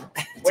club.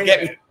 Wait a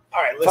minute.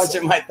 All right,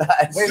 listen. Punching my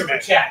thighs. Wait a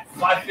minute. Chat.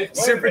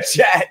 550. Super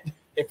chat.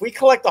 If we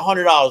collect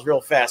 $100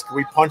 real fast, can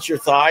we punch your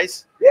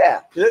thighs?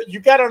 Yeah.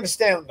 You got to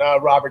understand,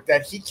 Robert,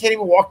 that he can't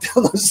even walk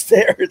down those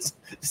stairs.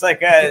 It's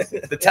like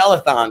the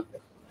telethon.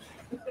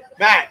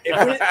 Matt,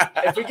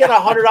 if we get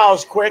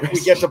 $100 quick, we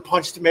get to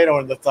punch Tomato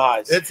in the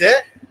thighs. That's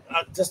it?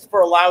 Just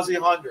for a lousy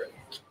 100.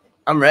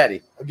 I'm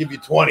ready. I'll give you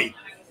 20.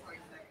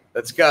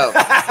 Let's go.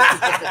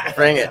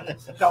 Bring it.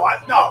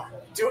 No.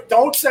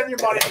 Don't send your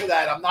money for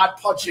that. I'm not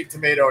punching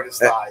Tomato in his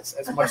thighs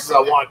as much as I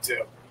want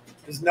to.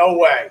 There's no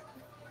way.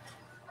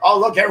 Oh,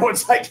 look,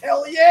 everyone's like,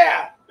 hell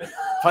yeah.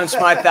 Punch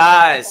my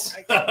thighs.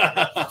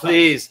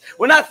 Please.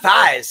 Well, not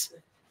thighs.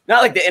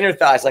 Not like the inner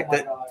thighs, like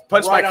the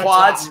punch Right my on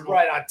quads. top,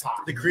 right on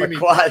top. The My creamy.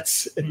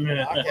 quads.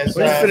 Yes,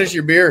 Please finish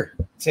your beer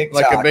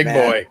TikTok, like a big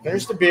man. boy.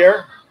 There's the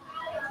beer.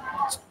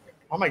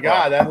 Oh, my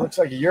God. That looks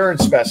like a urine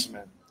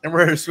specimen. And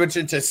we're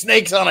switching to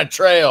Snakes on a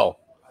Trail.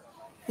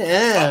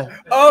 Yeah.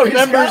 Oh,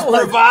 Members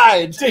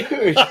provide.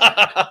 Dude.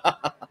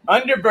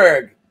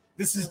 Underberg.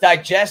 This is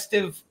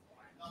digestive.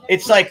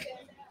 It's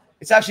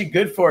actually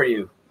good for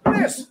you. Yeah,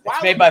 this. Wow.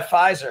 It's made by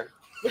Pfizer.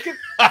 Look at.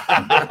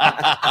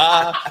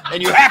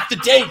 And you have to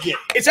take it.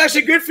 It's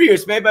actually good for you.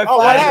 It's made by Oh,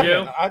 what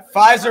Pfizer. happened?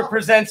 Pfizer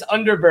presents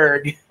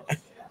Underberg.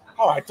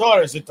 I thought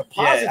it was a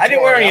depository. Yeah, I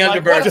didn't wear any I'm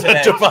like, Underberg what-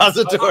 today.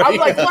 Depository. I'm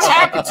like, what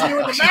happened to you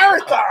in the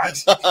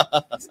marathons?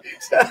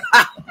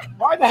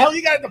 Why the hell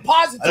you got a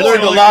depository? I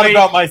learned a lot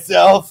about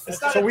myself.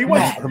 So we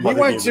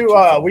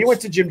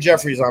went to Jim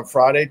Jeffries on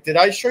Friday. Did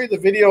I show you the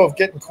video of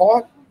getting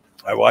caught?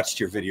 I watched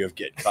your video of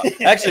getting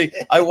caught. Actually,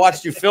 I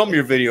watched you film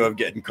your video of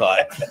getting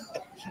caught.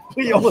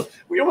 We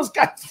almost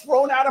got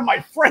thrown out of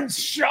my friend's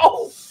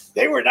show.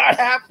 They were not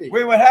happy.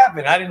 Wait, what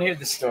happened? I didn't hear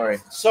the story.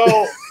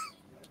 So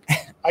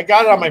I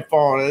got it on my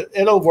phone.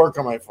 It'll work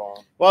on my phone.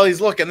 While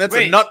he's looking, that's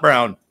Wait. a nut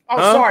brown. Oh,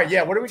 Huh? sorry.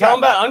 Yeah, what do we Tell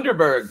got? them about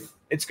Underberg.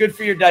 It's good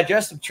for your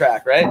digestive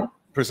tract, right?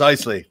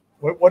 Precisely.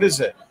 What is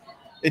it?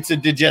 It's a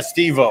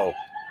digestivo.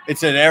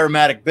 It's an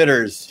aromatic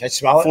bitters. Can I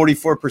smell it?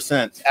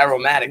 44%.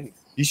 Aromatic.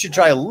 You should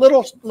try a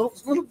little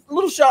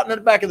shot in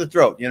the back of the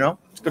throat. You know,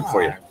 it's good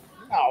for you.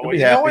 No, be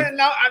no,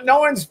 happy. no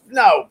one's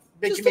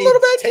making Just a me little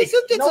bit. take-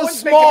 It's no a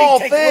one's making me small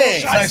take little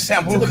thing. shots It's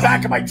like to the Sambuca.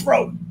 back of my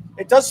throat.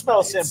 It does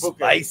smell of Sambuca.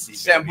 Spicy.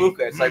 Sambuca.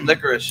 It's like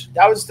licorice.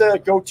 That was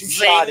the go-to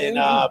shot in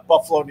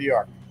Buffalo, New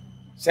York.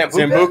 Sambuca?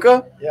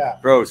 Sambuca? Yeah.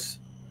 Gross.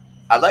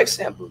 I like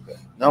Sambuca.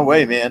 No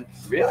way, man.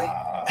 Really?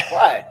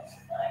 Why?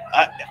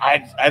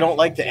 I don't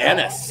like the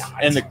anise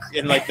and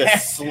like the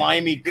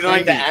slimy. You don't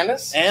like the creamy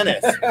anise?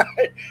 Anise.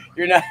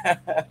 You're not.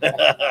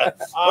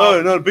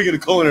 Oh, not big in the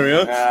culinary,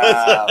 huh?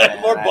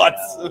 man, More I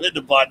butts know. in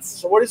the butts.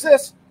 So what is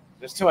this?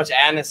 There's too much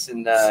anise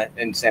in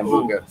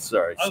Sambuca.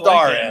 Sorry, I like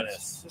star anise.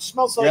 anise. This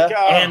smells like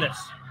Anise.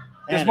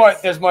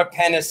 There's more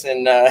penis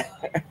in.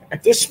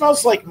 this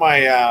smells like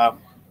my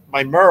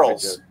my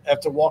Merles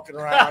after walking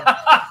around.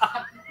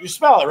 You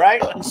smell it,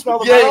 right? You smell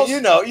the Yeah,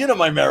 Merles? you know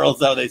my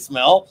Merrills how they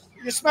smell.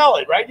 You smell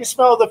it, right? You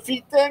smell the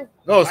feet thing?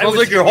 No, it I smells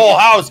was like your thinking- whole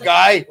house,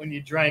 guy. When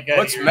you drank out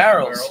What's of your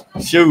Merrill's?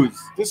 Shoes.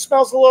 This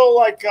smells a little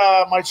like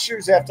my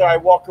shoes after I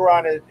walk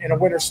around in a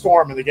winter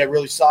storm and they get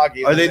really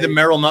soggy. Are they the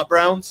Merrill Nut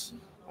Browns?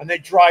 And they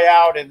dry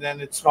out and then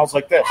it smells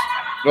like this.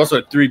 You also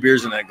had 3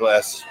 beers in that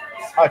glass.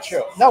 Oh,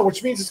 true. No,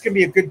 which means it's going to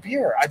be a good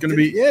beer. It's going to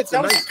be, it's a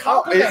That was nice a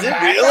compliment. Is it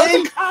man. really? That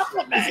was a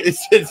compliment.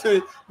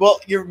 It's well,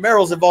 your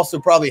Merrills have also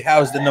probably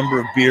housed a number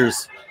of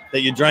beers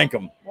that you drank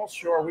them. Well,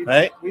 sure.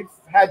 Right? We've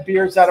had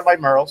beers out of my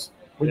Merrills.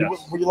 Would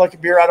you like a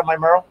beer out of my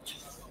Merrill?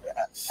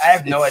 I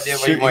have no idea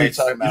what you're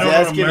talking about. You He's know what a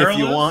asking if Merrill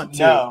you is? want to.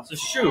 No. It's a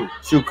shoe.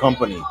 Shoe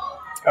company.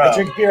 I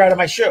drink beer out of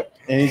my shoe.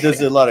 And he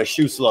does a lot of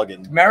shoe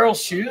slugging. Merrill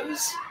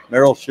shoes?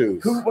 Merrill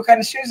shoes. What kind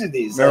of shoes are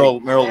these? Merrill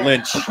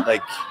Lynch.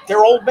 Like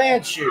They're old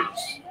man shoes.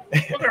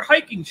 Well, they're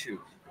hiking shoes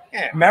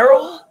Like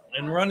Merrill?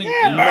 and running.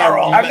 Yeah,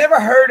 Merrill. I've never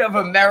heard of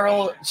a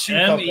Merrill shoe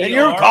M-E- company. and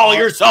you call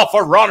yourself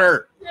a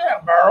runner. Yeah,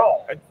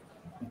 Merrill.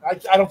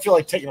 I don't feel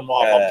like taking them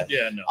off.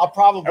 Yeah. Yeah, no. I'll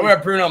probably. I wear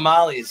Bruno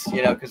Mali's,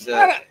 because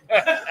OJ.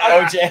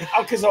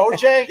 Oh, because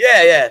OJ?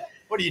 Yeah.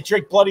 What do you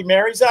drink Bloody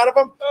Marys out of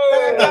them?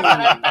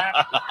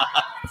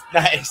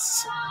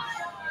 Nice.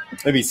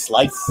 Maybe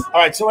slice. All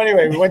right. So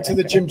anyway, we went to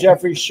the Jim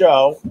Jeffries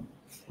show.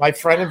 My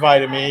friend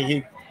invited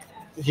me.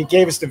 He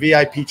gave us the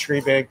VIP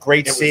treatment.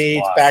 Great It was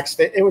seats awesome.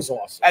 backstage. It was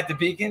awesome. At the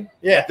Beacon?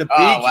 Yeah, The Oh,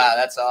 Beacon. wow,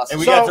 that's awesome. And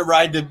we So- got to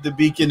ride the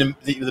Beacon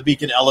the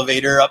Beacon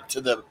elevator up to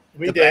the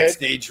we did.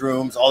 backstage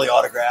rooms, all the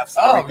autographs.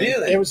 and Oh, everything.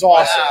 really? It was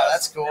awesome. Wow,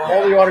 that's cool.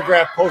 All the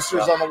autograph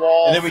posters on the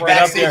wall. And then we Frank-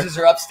 got up there. Backstages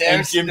are upstairs.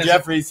 And Jim There's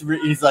Jeffries,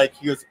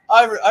 he goes,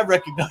 I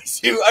recognize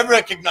you. I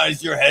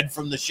recognize your head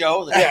from the show.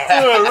 Like,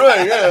 Yeah.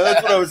 right. Yeah,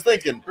 that's what I was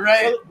thinking.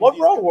 Right. What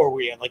row were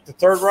we in? Like the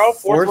third row,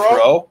 fourth Fourth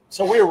row.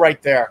 So we were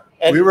right there.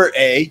 And We were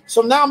A.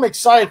 so now I'm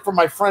excited for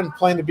my friend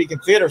playing the Beacon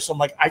Theater. So I'm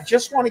like, I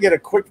just want to get a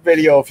quick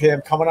video of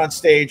him coming on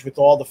stage with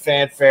all the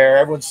fanfare.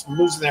 Everyone's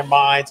losing their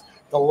minds,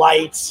 the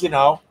lights,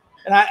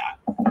 And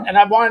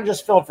I want to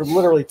just film it for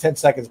literally 10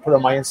 seconds, put it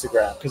on my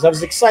Instagram because I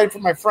was excited for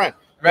my friend.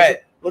 Right.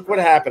 Look what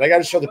happened. I got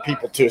to show the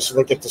people too, so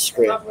they get the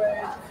screen.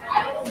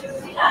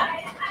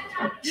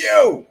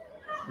 You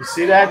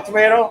see that,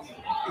 Tomato?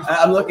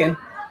 I'm looking.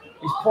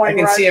 He's I pointing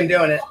can right. see him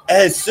doing it.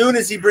 As soon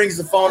as he brings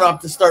the phone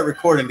up to start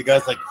recording, the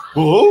guy's like,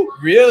 who?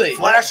 Really?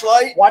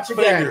 Flashlight? Watch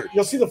again. Finger.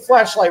 You'll see the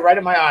flashlight right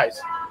in my eyes.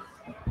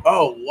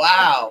 Oh,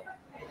 wow.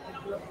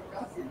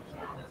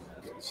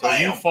 So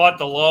you fought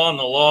the law and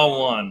the law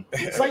won.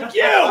 It's like,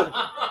 you.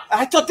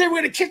 I thought they were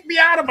going to kick me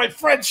out of my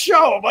friend's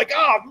show. I'm like,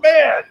 oh,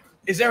 man.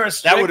 Is there a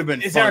That would have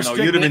been is there a fun, though.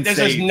 strict You'd have been there's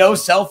safe. just no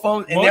cell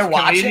phone and Most they're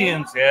watching?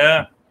 comedians,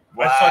 yeah.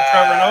 I saw Wow.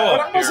 Trevor Noah What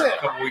up was here it? a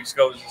couple weeks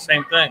ago. It was the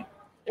same thing.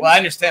 Well, I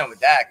understand with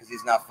that because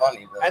he's not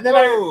funny. But. And then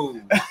I.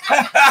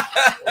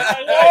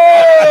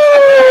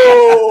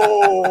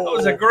 That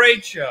was a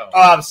great show.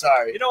 Oh, I'm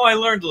sorry. You know, I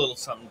learned a little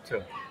something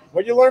too.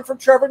 What you learn from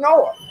Trevor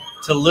Noah?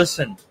 To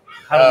listen.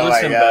 How to Oh, my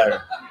listen God.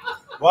 better.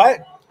 What?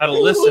 How to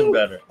listen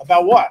better.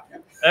 About what?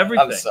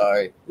 Everything. I'm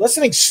sorry.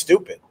 Listening's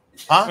stupid.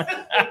 Huh?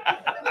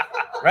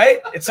 Right?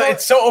 It's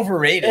so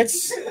overrated.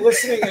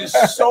 Listening is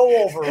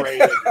so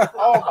overrated.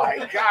 Oh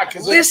my god!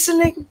 Because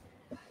listening,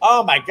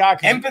 oh my god!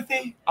 'cause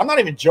empathy. I'm not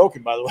even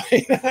joking, by the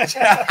way.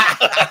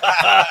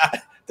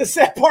 The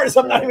sad part is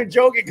I'm not even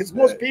joking because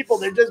most people,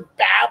 they're just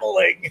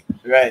babbling.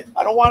 Right.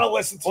 I don't want to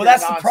listen to Well, your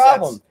that's the nonsense.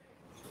 problem.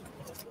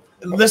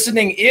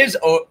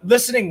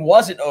 Listening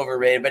wasn't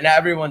overrated, but now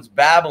everyone's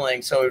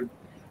babbling, so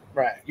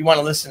Right. you want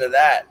to listen to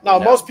that. No, you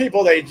know? most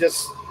people, they're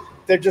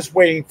just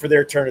waiting for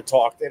their turn to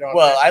talk. They don't.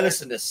 Well, I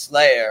listen to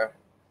Slayer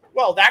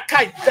Well, that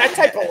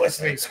type of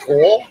listening's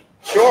cool.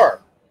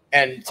 Sure.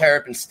 and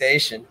Terrapin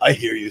Station I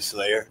hear you,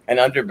 Slayer. and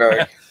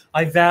Underberg.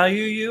 I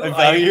value you. I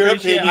value your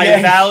appreciate- opinion.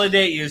 I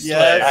validate you,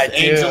 Slayer. Yes, I do.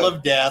 Angel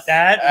of Death.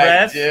 That I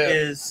ref do.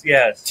 is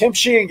yes. Tim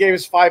Sheehan gave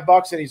us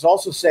 $5, and he's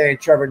also saying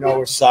Trevor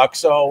Noah sucks.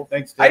 So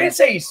Thanks, I didn't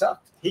say he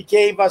sucked. he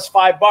gave us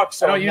 $5.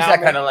 So I don't use now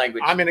that kind of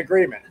language. I'm in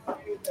agreement.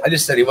 I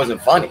just said he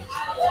wasn't funny.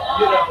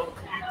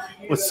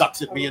 What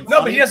sucks at being No,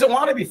 funny? but he doesn't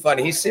want to be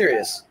funny. He's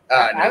serious. No,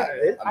 I I'm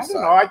don't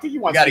sorry. know. I think he You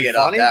wants got to to be get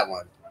off funny. that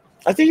one.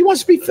 I think he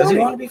wants to be Does funny. he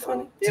want to be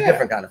funny? It's Yeah. a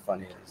different kind of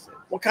funny.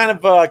 What kind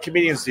of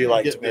comedians do you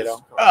like, Get this.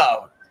 Tomato?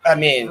 Oh, I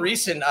mean,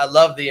 recent. I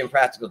love the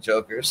Impractical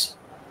Jokers.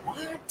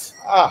 What?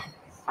 Ah,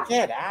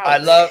 get out. I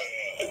love.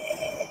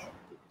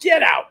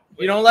 Get out.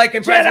 You don't like out.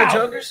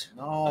 Impractical Jokers?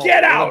 No,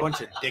 Get they're out. A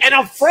bunch of And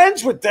I'm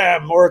friends with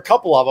them, or a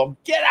couple of them.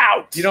 Get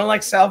out. You don't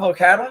like Salvo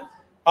Cata?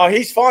 Oh,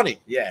 he's funny.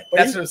 Yeah, But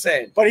that's he- what I'm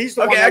saying. But he's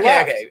the one Okay, that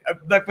okay, left. okay.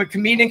 Like with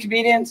comedians,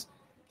 He's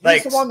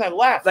like the one that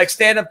left. like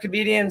stand-up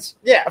comedians.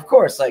 yeah. Of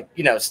course, like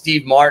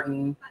Steve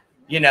Martin,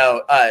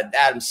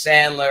 Adam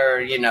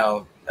Sandler.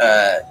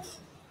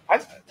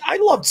 I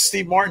loved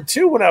Steve Martin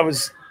too when I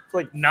was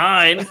like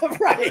 9.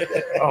 right.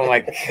 Oh my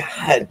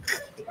god.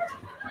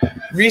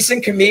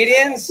 Recent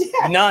comedians?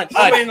 None.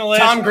 Somebody in the last-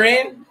 Tom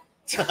Green?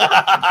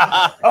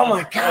 Oh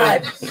my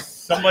god.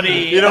 Somebody.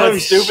 You know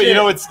what's stupid? shit. You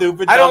know what's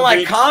stupid? I don't Tom like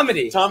Green-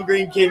 comedy. Tom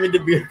Green came into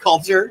beer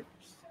culture.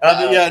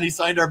 Uh-oh. Yeah, and he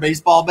signed our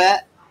baseball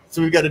bat.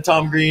 So we got a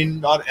Tom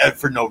Green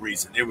for no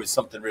reason. It was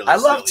something really I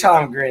love silly.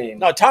 Tom Green.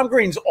 No, Tom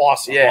Green's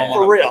awesome. Yeah.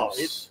 For real.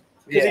 Because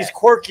Yeah. he's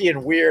quirky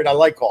and weird. I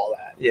like all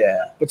that.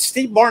 Yeah. But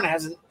Steve Martin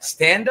hasn't.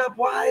 Stand-up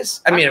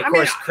wise? I mean, of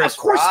course, Chris Of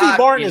course, Rock, Steve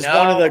Martin you is know?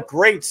 one of the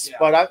greats. Yeah.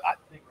 But I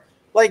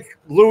like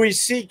Louis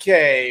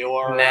C.K.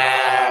 or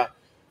Nah.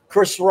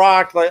 Chris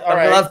Rock. Like, all I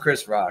right. love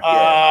Chris Rock.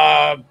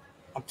 Yeah.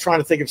 I'm trying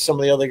to think of some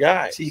of the other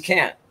guys. So you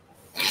can't.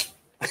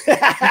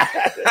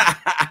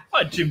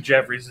 But Jim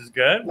Jeffries is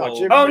good. No, Well,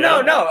 Jim- Oh,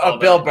 no.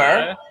 Bill that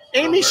Burr. guy.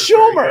 Amy Bill Burr's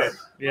Schumer. pretty good.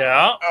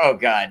 Yeah. Oh,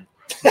 God.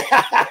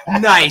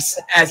 Nice.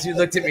 As you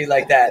looked at me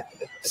like that.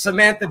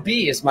 Samantha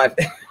Bee is my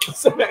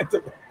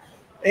Samantha.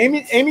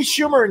 Amy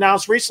Schumer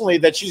announced recently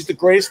that she's the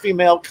greatest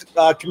female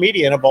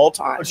comedian of all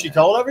time. Oh, she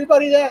told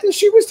everybody that?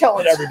 She was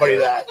telling everybody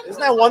that. Isn't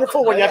that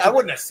wonderful? When you have I to,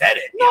 wouldn't have said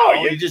it. No,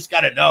 you just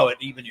got to know it.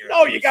 Even your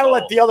No, you gotta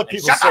let the other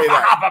people Shut say the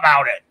that. fuck up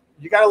about it.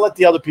 you got to let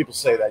the other people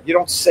say that. You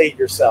don't say it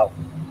yourself.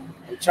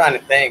 I'm trying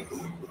to think.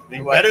 Be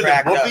What better than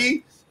cracked up.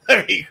 Whoopi?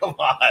 I mean, come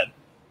on.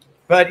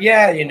 But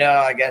yeah,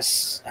 I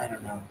guess I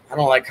don't know. I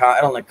don't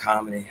like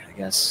comedy, I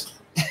guess.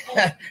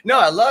 No,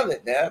 I love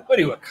it, man. What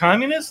are you, a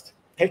communist?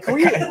 Hey, can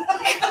we?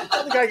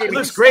 The guy gave It me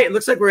looks great. It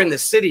looks like we're in the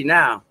city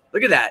now.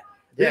 Look at that.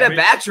 Look Yeah. at that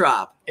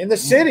backdrop. in the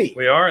city.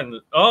 We are in the.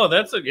 Oh,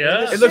 that's a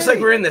yeah. It looks like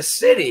we're in the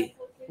city.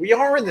 We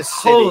are in the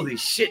city. Holy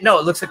shit! No,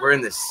 it looks like we're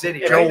in the city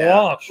Yeah, Joe right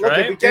now. Walsh, Look, if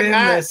we right? get In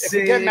Matt, the if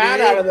we get Matt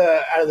city.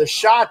 out of the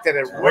shot, then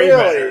it Way really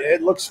better.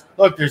 it looks.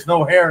 Look, there's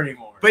no hair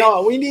anymore.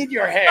 No, we need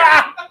your hair.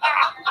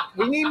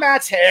 We need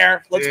Matt's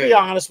hair. Let's be Dude.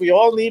 honest. We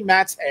all need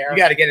Matt's hair. You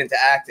got to get into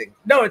acting.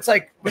 No, it's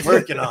like I'm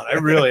working on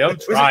it. I'm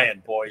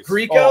trying, boys.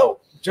 Greco, Oh.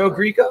 Joe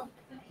Greco,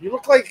 You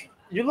look like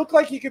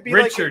you could be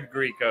Richard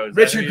Grieco. is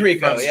that Richard who you-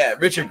 Greco. Yeah,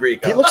 Richard Like, he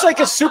Greco. looks like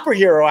a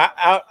superhero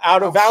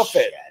out of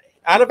outfit.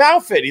 Out of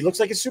outfit. He looks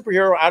like a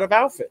superhero out of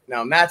outfit.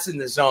 No, Matt's in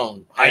the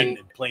zone. Hiding And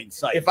in plain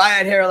sight. if I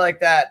had hair like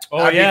that, Oh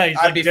I'd yeah, be, he's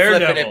I'd like be flipping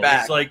Daredevil. it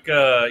back. He's like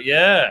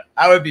yeah.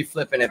 I would be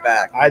flipping it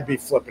back. I'd be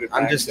flipping it.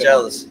 I'm back, just too.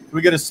 jealous. Can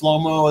we get a slow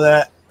mo of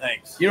that?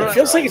 Thanks. You know It what?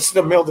 feels like it's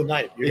the middle of the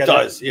night. It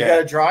does, You yeah. got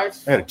to drive.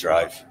 I got to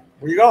drive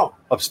Where you going?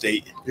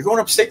 upstate. You're going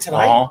upstate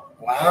tonight. Uh-huh.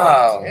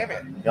 Wow. Damn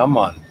it! Come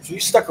on. So you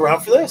stuck around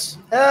for this?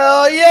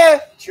 Hell yeah.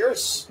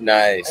 Cheers.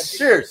 Nice.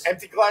 Cheers.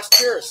 Empty glass.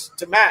 Cheers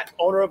to Matt,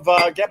 owner of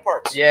Get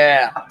Parts.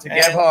 Yeah, to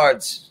And-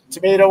 Gebhard's.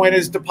 Tomato in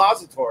his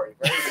depository.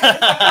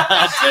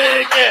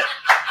 Sing it.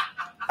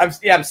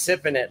 I'm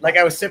sipping it. Like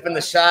I was sipping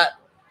the shot.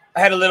 I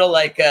had a little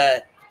like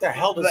What the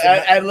hell does I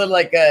had a little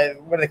like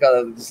what do they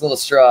call it? This little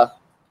straw.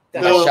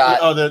 Little- shot.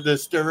 Oh, the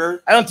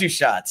stirrer. I don't do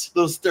shots.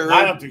 Little stirrer.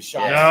 I don't do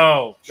shots.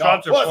 No,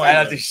 shots are What? I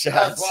don't pointless. do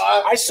shots.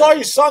 I saw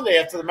you Sunday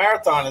after the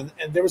marathon,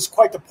 and there was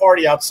quite the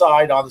party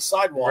outside on the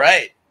sidewalk.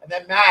 Right. And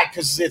then Matt,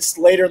 because it's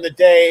later in the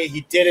day,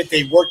 he did it.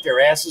 They worked their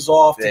asses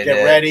off to They get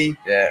did. ready.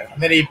 Yeah.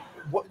 And then you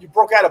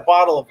broke out a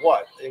bottle of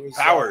what? It was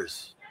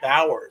Powers.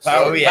 Powers.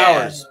 Oh, yeah.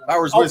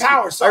 Powers Oh, whiskey.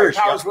 Powers. Sorry, Irish,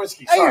 Powers yeah.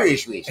 whiskey. Sorry.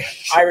 Irish whiskey.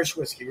 Irish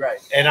whiskey, right.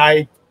 And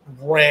I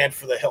ran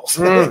for the hills.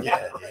 Mm.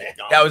 Yeah,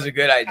 That was a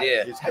good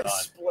idea. It's I gone.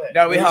 split.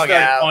 No, we We hung started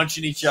out.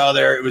 punching each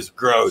other. It was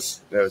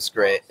gross. That was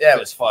great. Yeah, it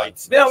was Fist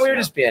fights. No, we were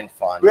just being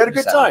fun. We had a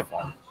Just good having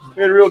time. fun.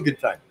 We had a real good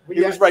time. We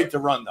He had- was right to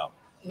run though.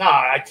 No,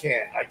 I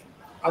can't.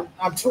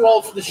 I'm too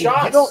old for the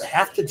shots. You don't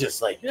have to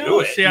just like You do know,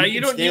 it. see, you you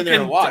can don't. You stand there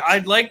can. and watch.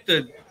 I'd like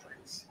to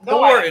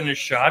pour in a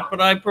shot, but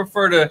I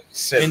prefer to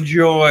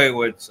enjoy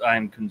what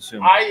I'm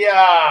consuming.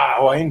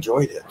 I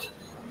enjoyed it.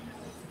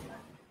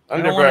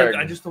 Underberg.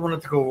 I just don't want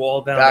it to go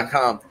all down.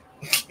 .com.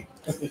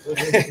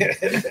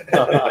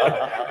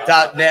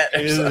 .net.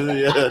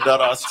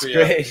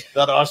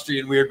 That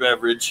Austrian weird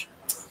beverage.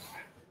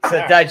 It's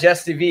a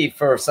digestive E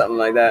for something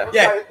like that.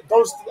 Yeah,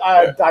 those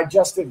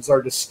digestives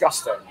are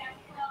disgusting.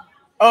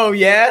 Oh,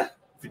 yeah?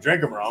 If you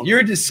drink them wrong.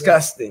 You're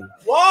disgusting.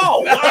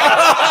 Whoa! Wow!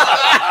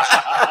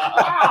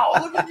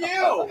 Look at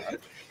you.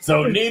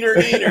 So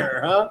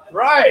neener, huh?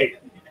 Right.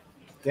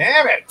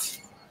 Damn it.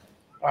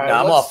 All right, No,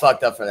 I'm all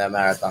fucked up for that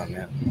marathon,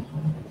 man.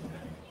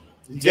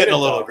 Getting a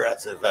little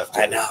aggressive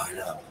after. I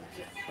know.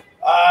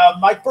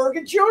 Mike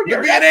Bergen Jr.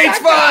 You're being H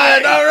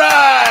fun. All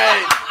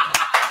right.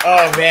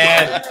 Oh,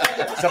 man.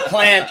 It's a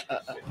plant.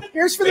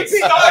 Here's for the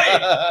people.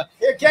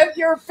 Here, get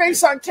your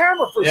face on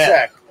camera for a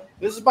sec.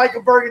 This is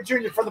Michael Bergen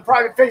Jr. from the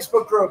private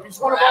Facebook group. He's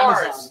one of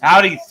ours.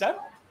 Howdy, son.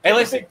 Hey,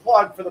 listen. Big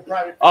plug for the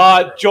private.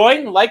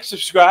 Join, like,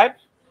 subscribe,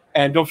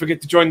 and don't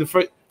forget to join the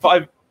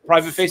private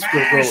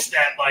Facebook group.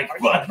 that like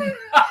button.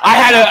 I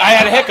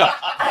had a hiccup.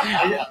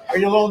 Are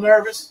you a little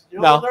nervous?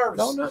 You're a No, little nervous.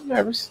 no, not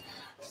nervous.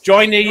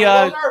 Join the. You're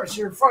a little nervous.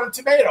 You're in front of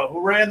Tomato,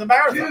 who ran the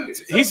marathon.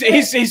 He's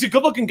a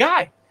good-looking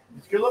guy.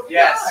 He's good looking.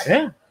 Yes. guy.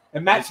 Yeah,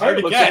 and Matt's hair Hard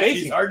to looks catch.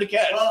 amazing. He's hard to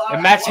catch.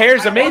 And Matt's hair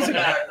is amazing.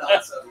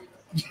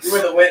 You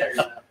were the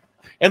winner.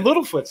 And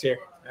Littlefoot's here.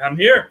 I'm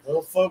here.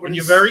 Littlefoot, And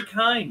you're very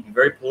kind. You're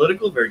very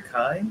political, very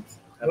kind.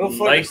 Have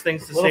Littlefoot- nice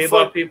things to say Littlefoot-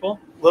 about people.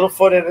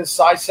 Littlefoot in his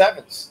size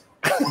 7s.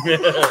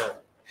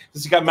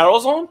 Does he got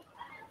medals on?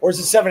 Or is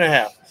it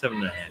 7.5?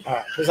 7.5. All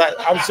right, because I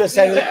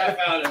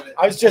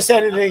was just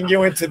editing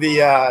you into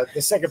the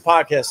second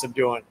podcast I'm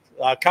doing,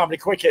 Comedy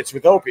Quick Hits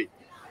with Opie.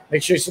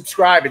 Make sure you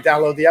subscribe and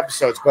download the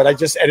episodes. But I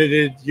just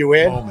edited you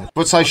in.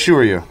 What size shoe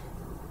are you?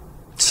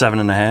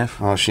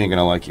 7.5. Oh, she ain't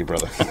gonna like you,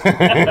 brother.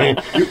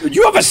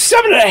 You have a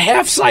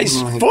 7.5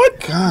 size foot?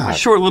 God.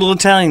 Short little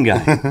Italian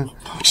guy.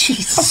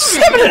 Jesus.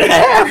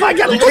 7.5. I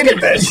gotta look at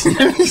this.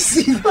 Let me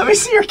see. Let me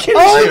see your kitty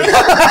shoes.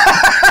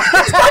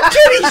 It's not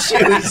kitty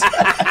shoes.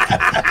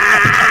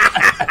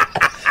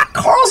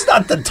 Carl's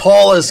not the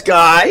tallest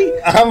guy.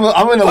 I'm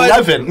an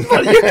 11.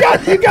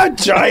 You got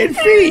giant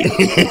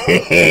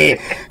feet.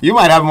 You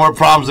might have more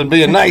problems than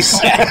being nice.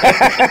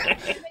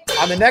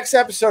 On the next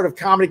episode of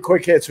Comedy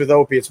Quick Hits with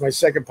Opie, it's my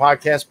second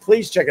podcast.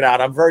 Please check it out.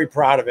 I'm very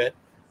proud of it.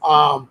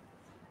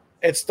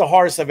 It's the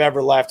hardest I've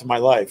ever laughed in my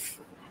life.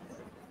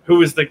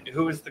 Who is the?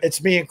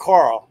 It's me and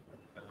Carl.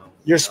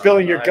 You're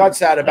spilling your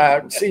guts out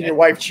about seeing your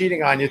wife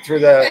cheating on you through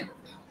the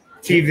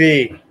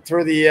TV,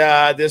 through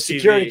the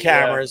security TV,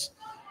 cameras,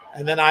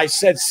 and then I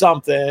said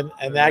something,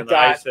 and that I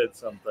got, said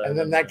something, and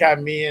then that got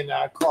me and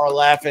Carl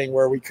laughing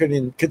where we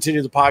couldn't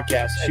continue the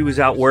podcast. She was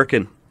out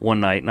working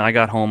one night, and I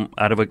got home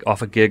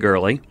off a gig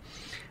early,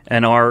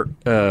 and our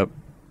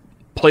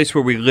place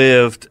where we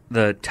lived,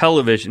 the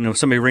television,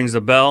 somebody rings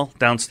the bell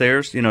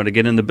downstairs, to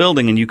get in the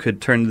building, and you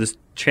could turn to this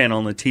channel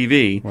on the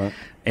TV, Right.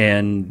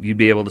 and you'd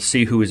be able to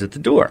see who was at the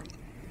door.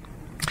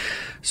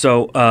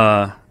 So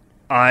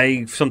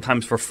I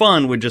sometimes, for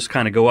fun, would just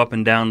kind of go up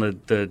and down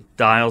the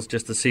dials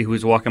just to see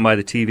who's walking by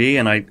the TV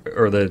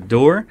or the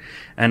door,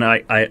 and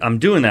I'm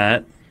doing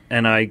that,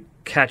 and I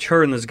catch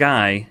her and this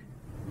guy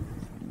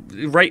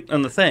right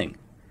on the thing,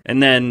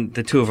 and then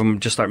the two of them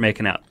just start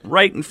making out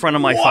right in front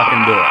of my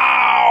fucking door.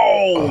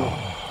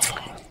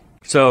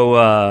 So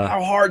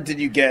How hard did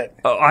you get?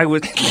 I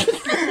was.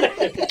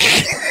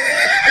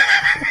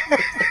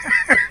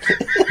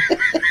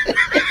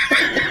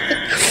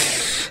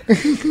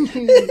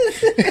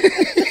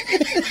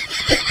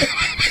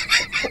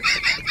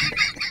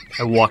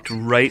 I walked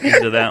right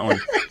into that one.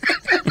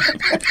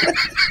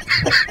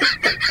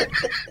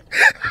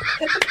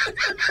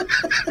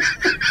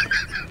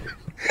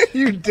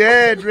 You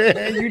dead,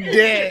 man. You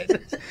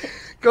dead.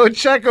 Go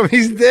check him.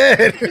 He's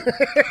dead.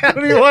 I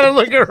don't even want to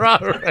look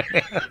around right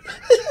now.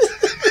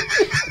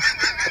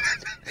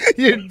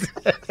 You're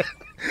dead.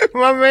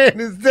 My man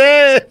is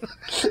dead.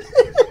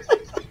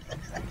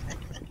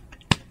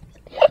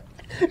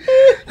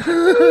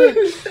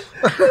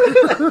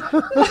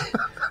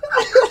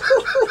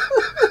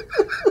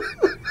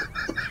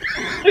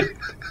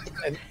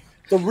 And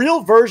the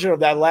real version of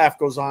that laugh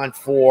goes on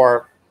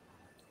for,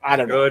 I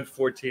don't know. Good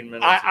 14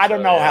 minutes. I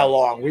don't know how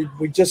long.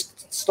 We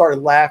just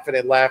started laughing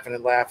and laughing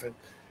and laughing.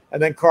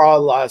 And then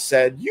Carl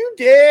said, "You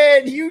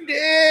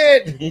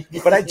did."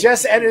 But I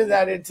just edited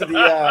that into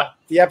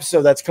the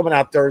episode that's coming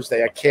out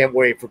Thursday. I can't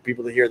wait for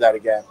people to hear that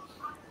again.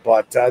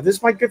 But this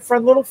is my good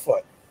friend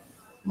Littlefoot.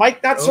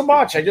 Mike, not so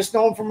much. I just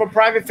know him from a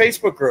private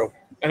Facebook group.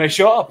 And I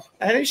show up.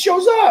 And he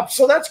shows up.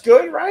 So that's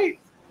good, right?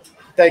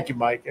 Thank you,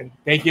 Mike. And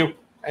Thank you.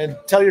 and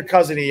tell your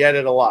cousin he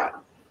edited a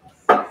lot.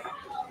 What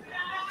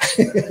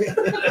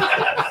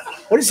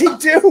does he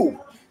do?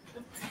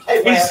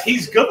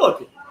 He's good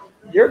looking.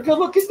 You're a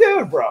good-looking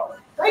dude, bro.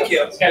 Thank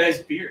you. He's got a nice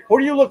beard. Who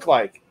do you look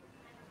like?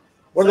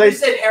 What do Somebody they?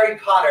 said Harry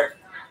Potter.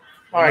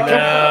 All right, No,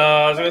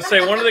 I was gonna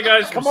say one of the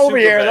guys. come over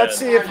here. Let's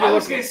see if you I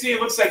was look. gonna see.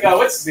 It looks like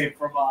what's his name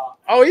from?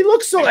 Oh, he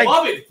looks so like.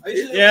 Love it.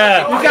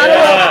 Yeah, You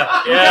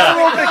got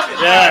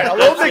a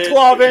little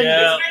McLovin.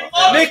 Yeah.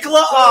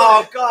 McLovin.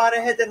 Oh God, I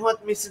had that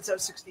haunt me since I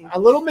was 16. A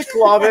little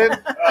McLovin.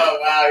 Oh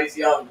wow, he's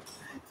young.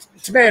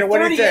 Tomato, what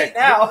do you 38 think?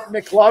 now.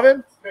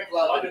 McLovin?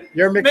 McLovin.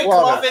 You're McLovin.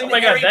 McLovin. Oh my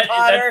God,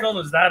 that film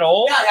is that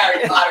old? Not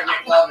Harry Potter,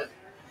 McLovin.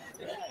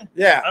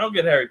 Yeah. I don't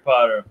get Harry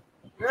Potter.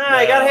 Nah,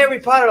 I got Harry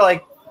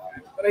Potter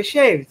but I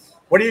shaved.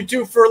 What do you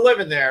do for a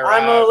living there?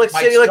 I'm a Mike's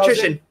city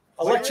electrician.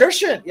 cousin?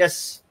 Electrician?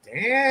 Yes.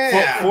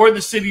 Damn. For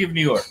the city of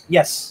New York.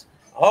 Yes.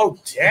 Oh,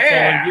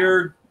 damn. So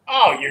you're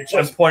you're just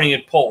just pointing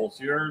at poles.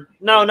 You're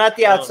No, not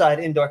the outside.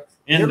 Indoor.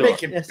 you're indoor.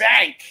 making Yes.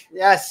 bank.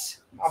 Yes.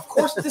 Of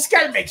course, this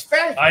guy makes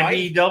bank. Mike.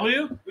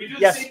 IBW? We do the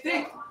Yes. same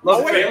thing.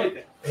 Love wait. Family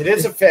thing. It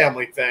is a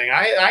family thing.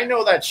 I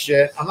know that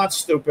shit. I'm not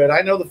stupid.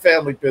 I know the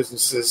family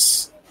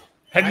businesses.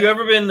 Have you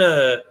ever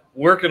been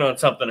working on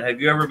something? Have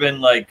you ever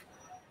been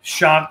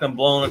shocked and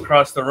blown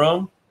across the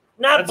room?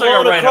 Not That's like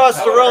blown a random across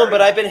the power. room,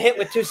 but I've been hit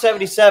with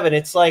 277.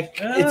 It's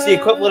it's the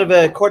equivalent of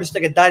a quarter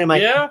stick of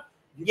dynamite. Yeah.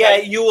 Yeah,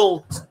 you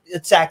will.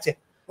 It sacks it.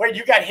 Wait,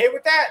 you got hit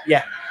with that?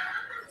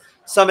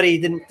 Somebody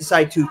didn't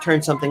decide to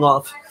turn something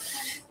off.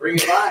 Bring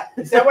it by.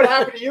 Is that what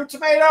happened to you,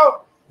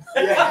 Tomato?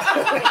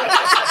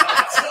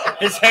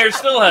 His hair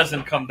still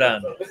hasn't come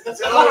down.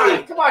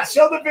 Come on,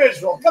 show the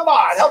visual. Come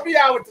on, help me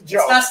out with the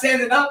joke. It's not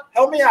standing up.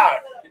 Help me out.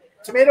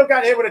 Tomato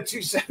got hit with a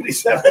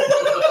 277.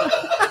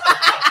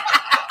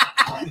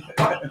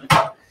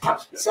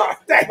 Sorry,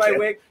 thank My you.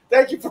 wig.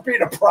 Thank you for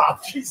being a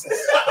prop. Jesus.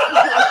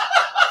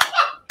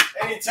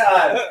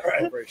 Anytime.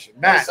 Celebration.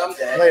 Matt,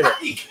 Someday. later.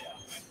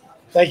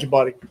 Thank you,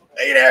 buddy.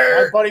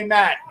 Later. My buddy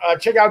Matt.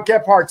 Check out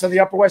Gephardt's on the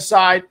Upper West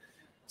Side,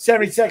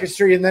 72nd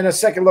Street, and then a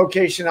second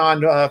location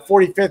on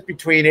 45th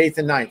between 8th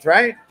and 9th,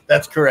 right?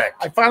 That's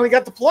correct. I finally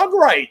got the plug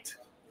right.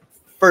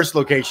 First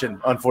location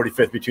on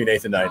 45th between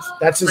 8th and 9th.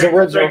 That's his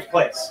original. Great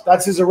place.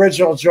 That's his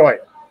original joint.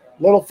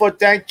 Littlefoot,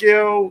 thank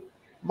you.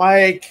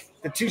 Mike,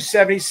 the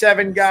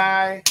 277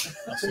 guy.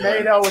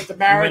 Tomato with the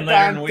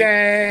marathon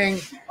thing.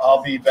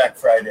 I'll be back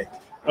Friday.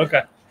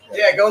 Okay.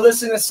 Yeah, go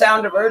listen to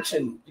Sound of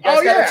Urchin. You guys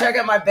Oh, gotta yeah. check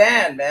out my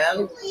band,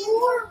 man.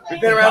 We've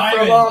been around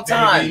for a long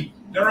time.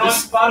 They're on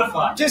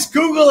Spotify. Just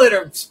Google it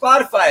or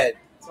Spotify it.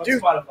 It's on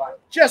Dude. Spotify.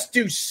 Just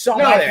do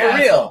something. No, for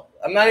real.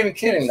 I'm not even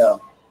kidding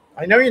though.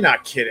 I know you're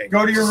not kidding.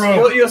 Go to your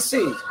room. You'll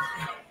see.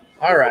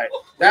 All right.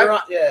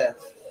 Yeah.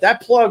 That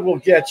plug will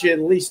get you at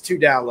least 2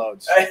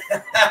 downloads.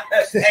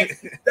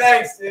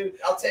 Thanks, dude.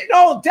 I'll take it.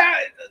 No,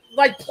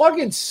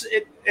 plugins,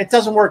 it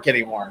doesn't work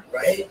anymore.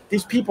 Right?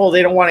 These people,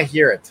 they don't want to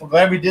hear it. I'm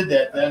glad we did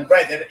that then.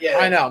 Right. Then, yeah.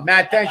 I know.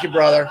 Matt, thank you,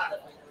 brother.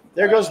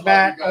 There goes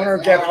Matt, owner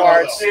of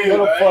Gephardt's,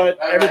 Littlefoot,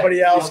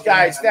 everybody else.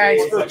 Guys,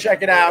 thanks for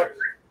checking out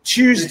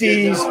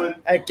Tuesdays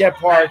at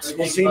Gephardt's.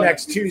 We'll see you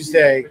next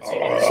Tuesday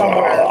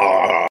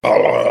somewhere.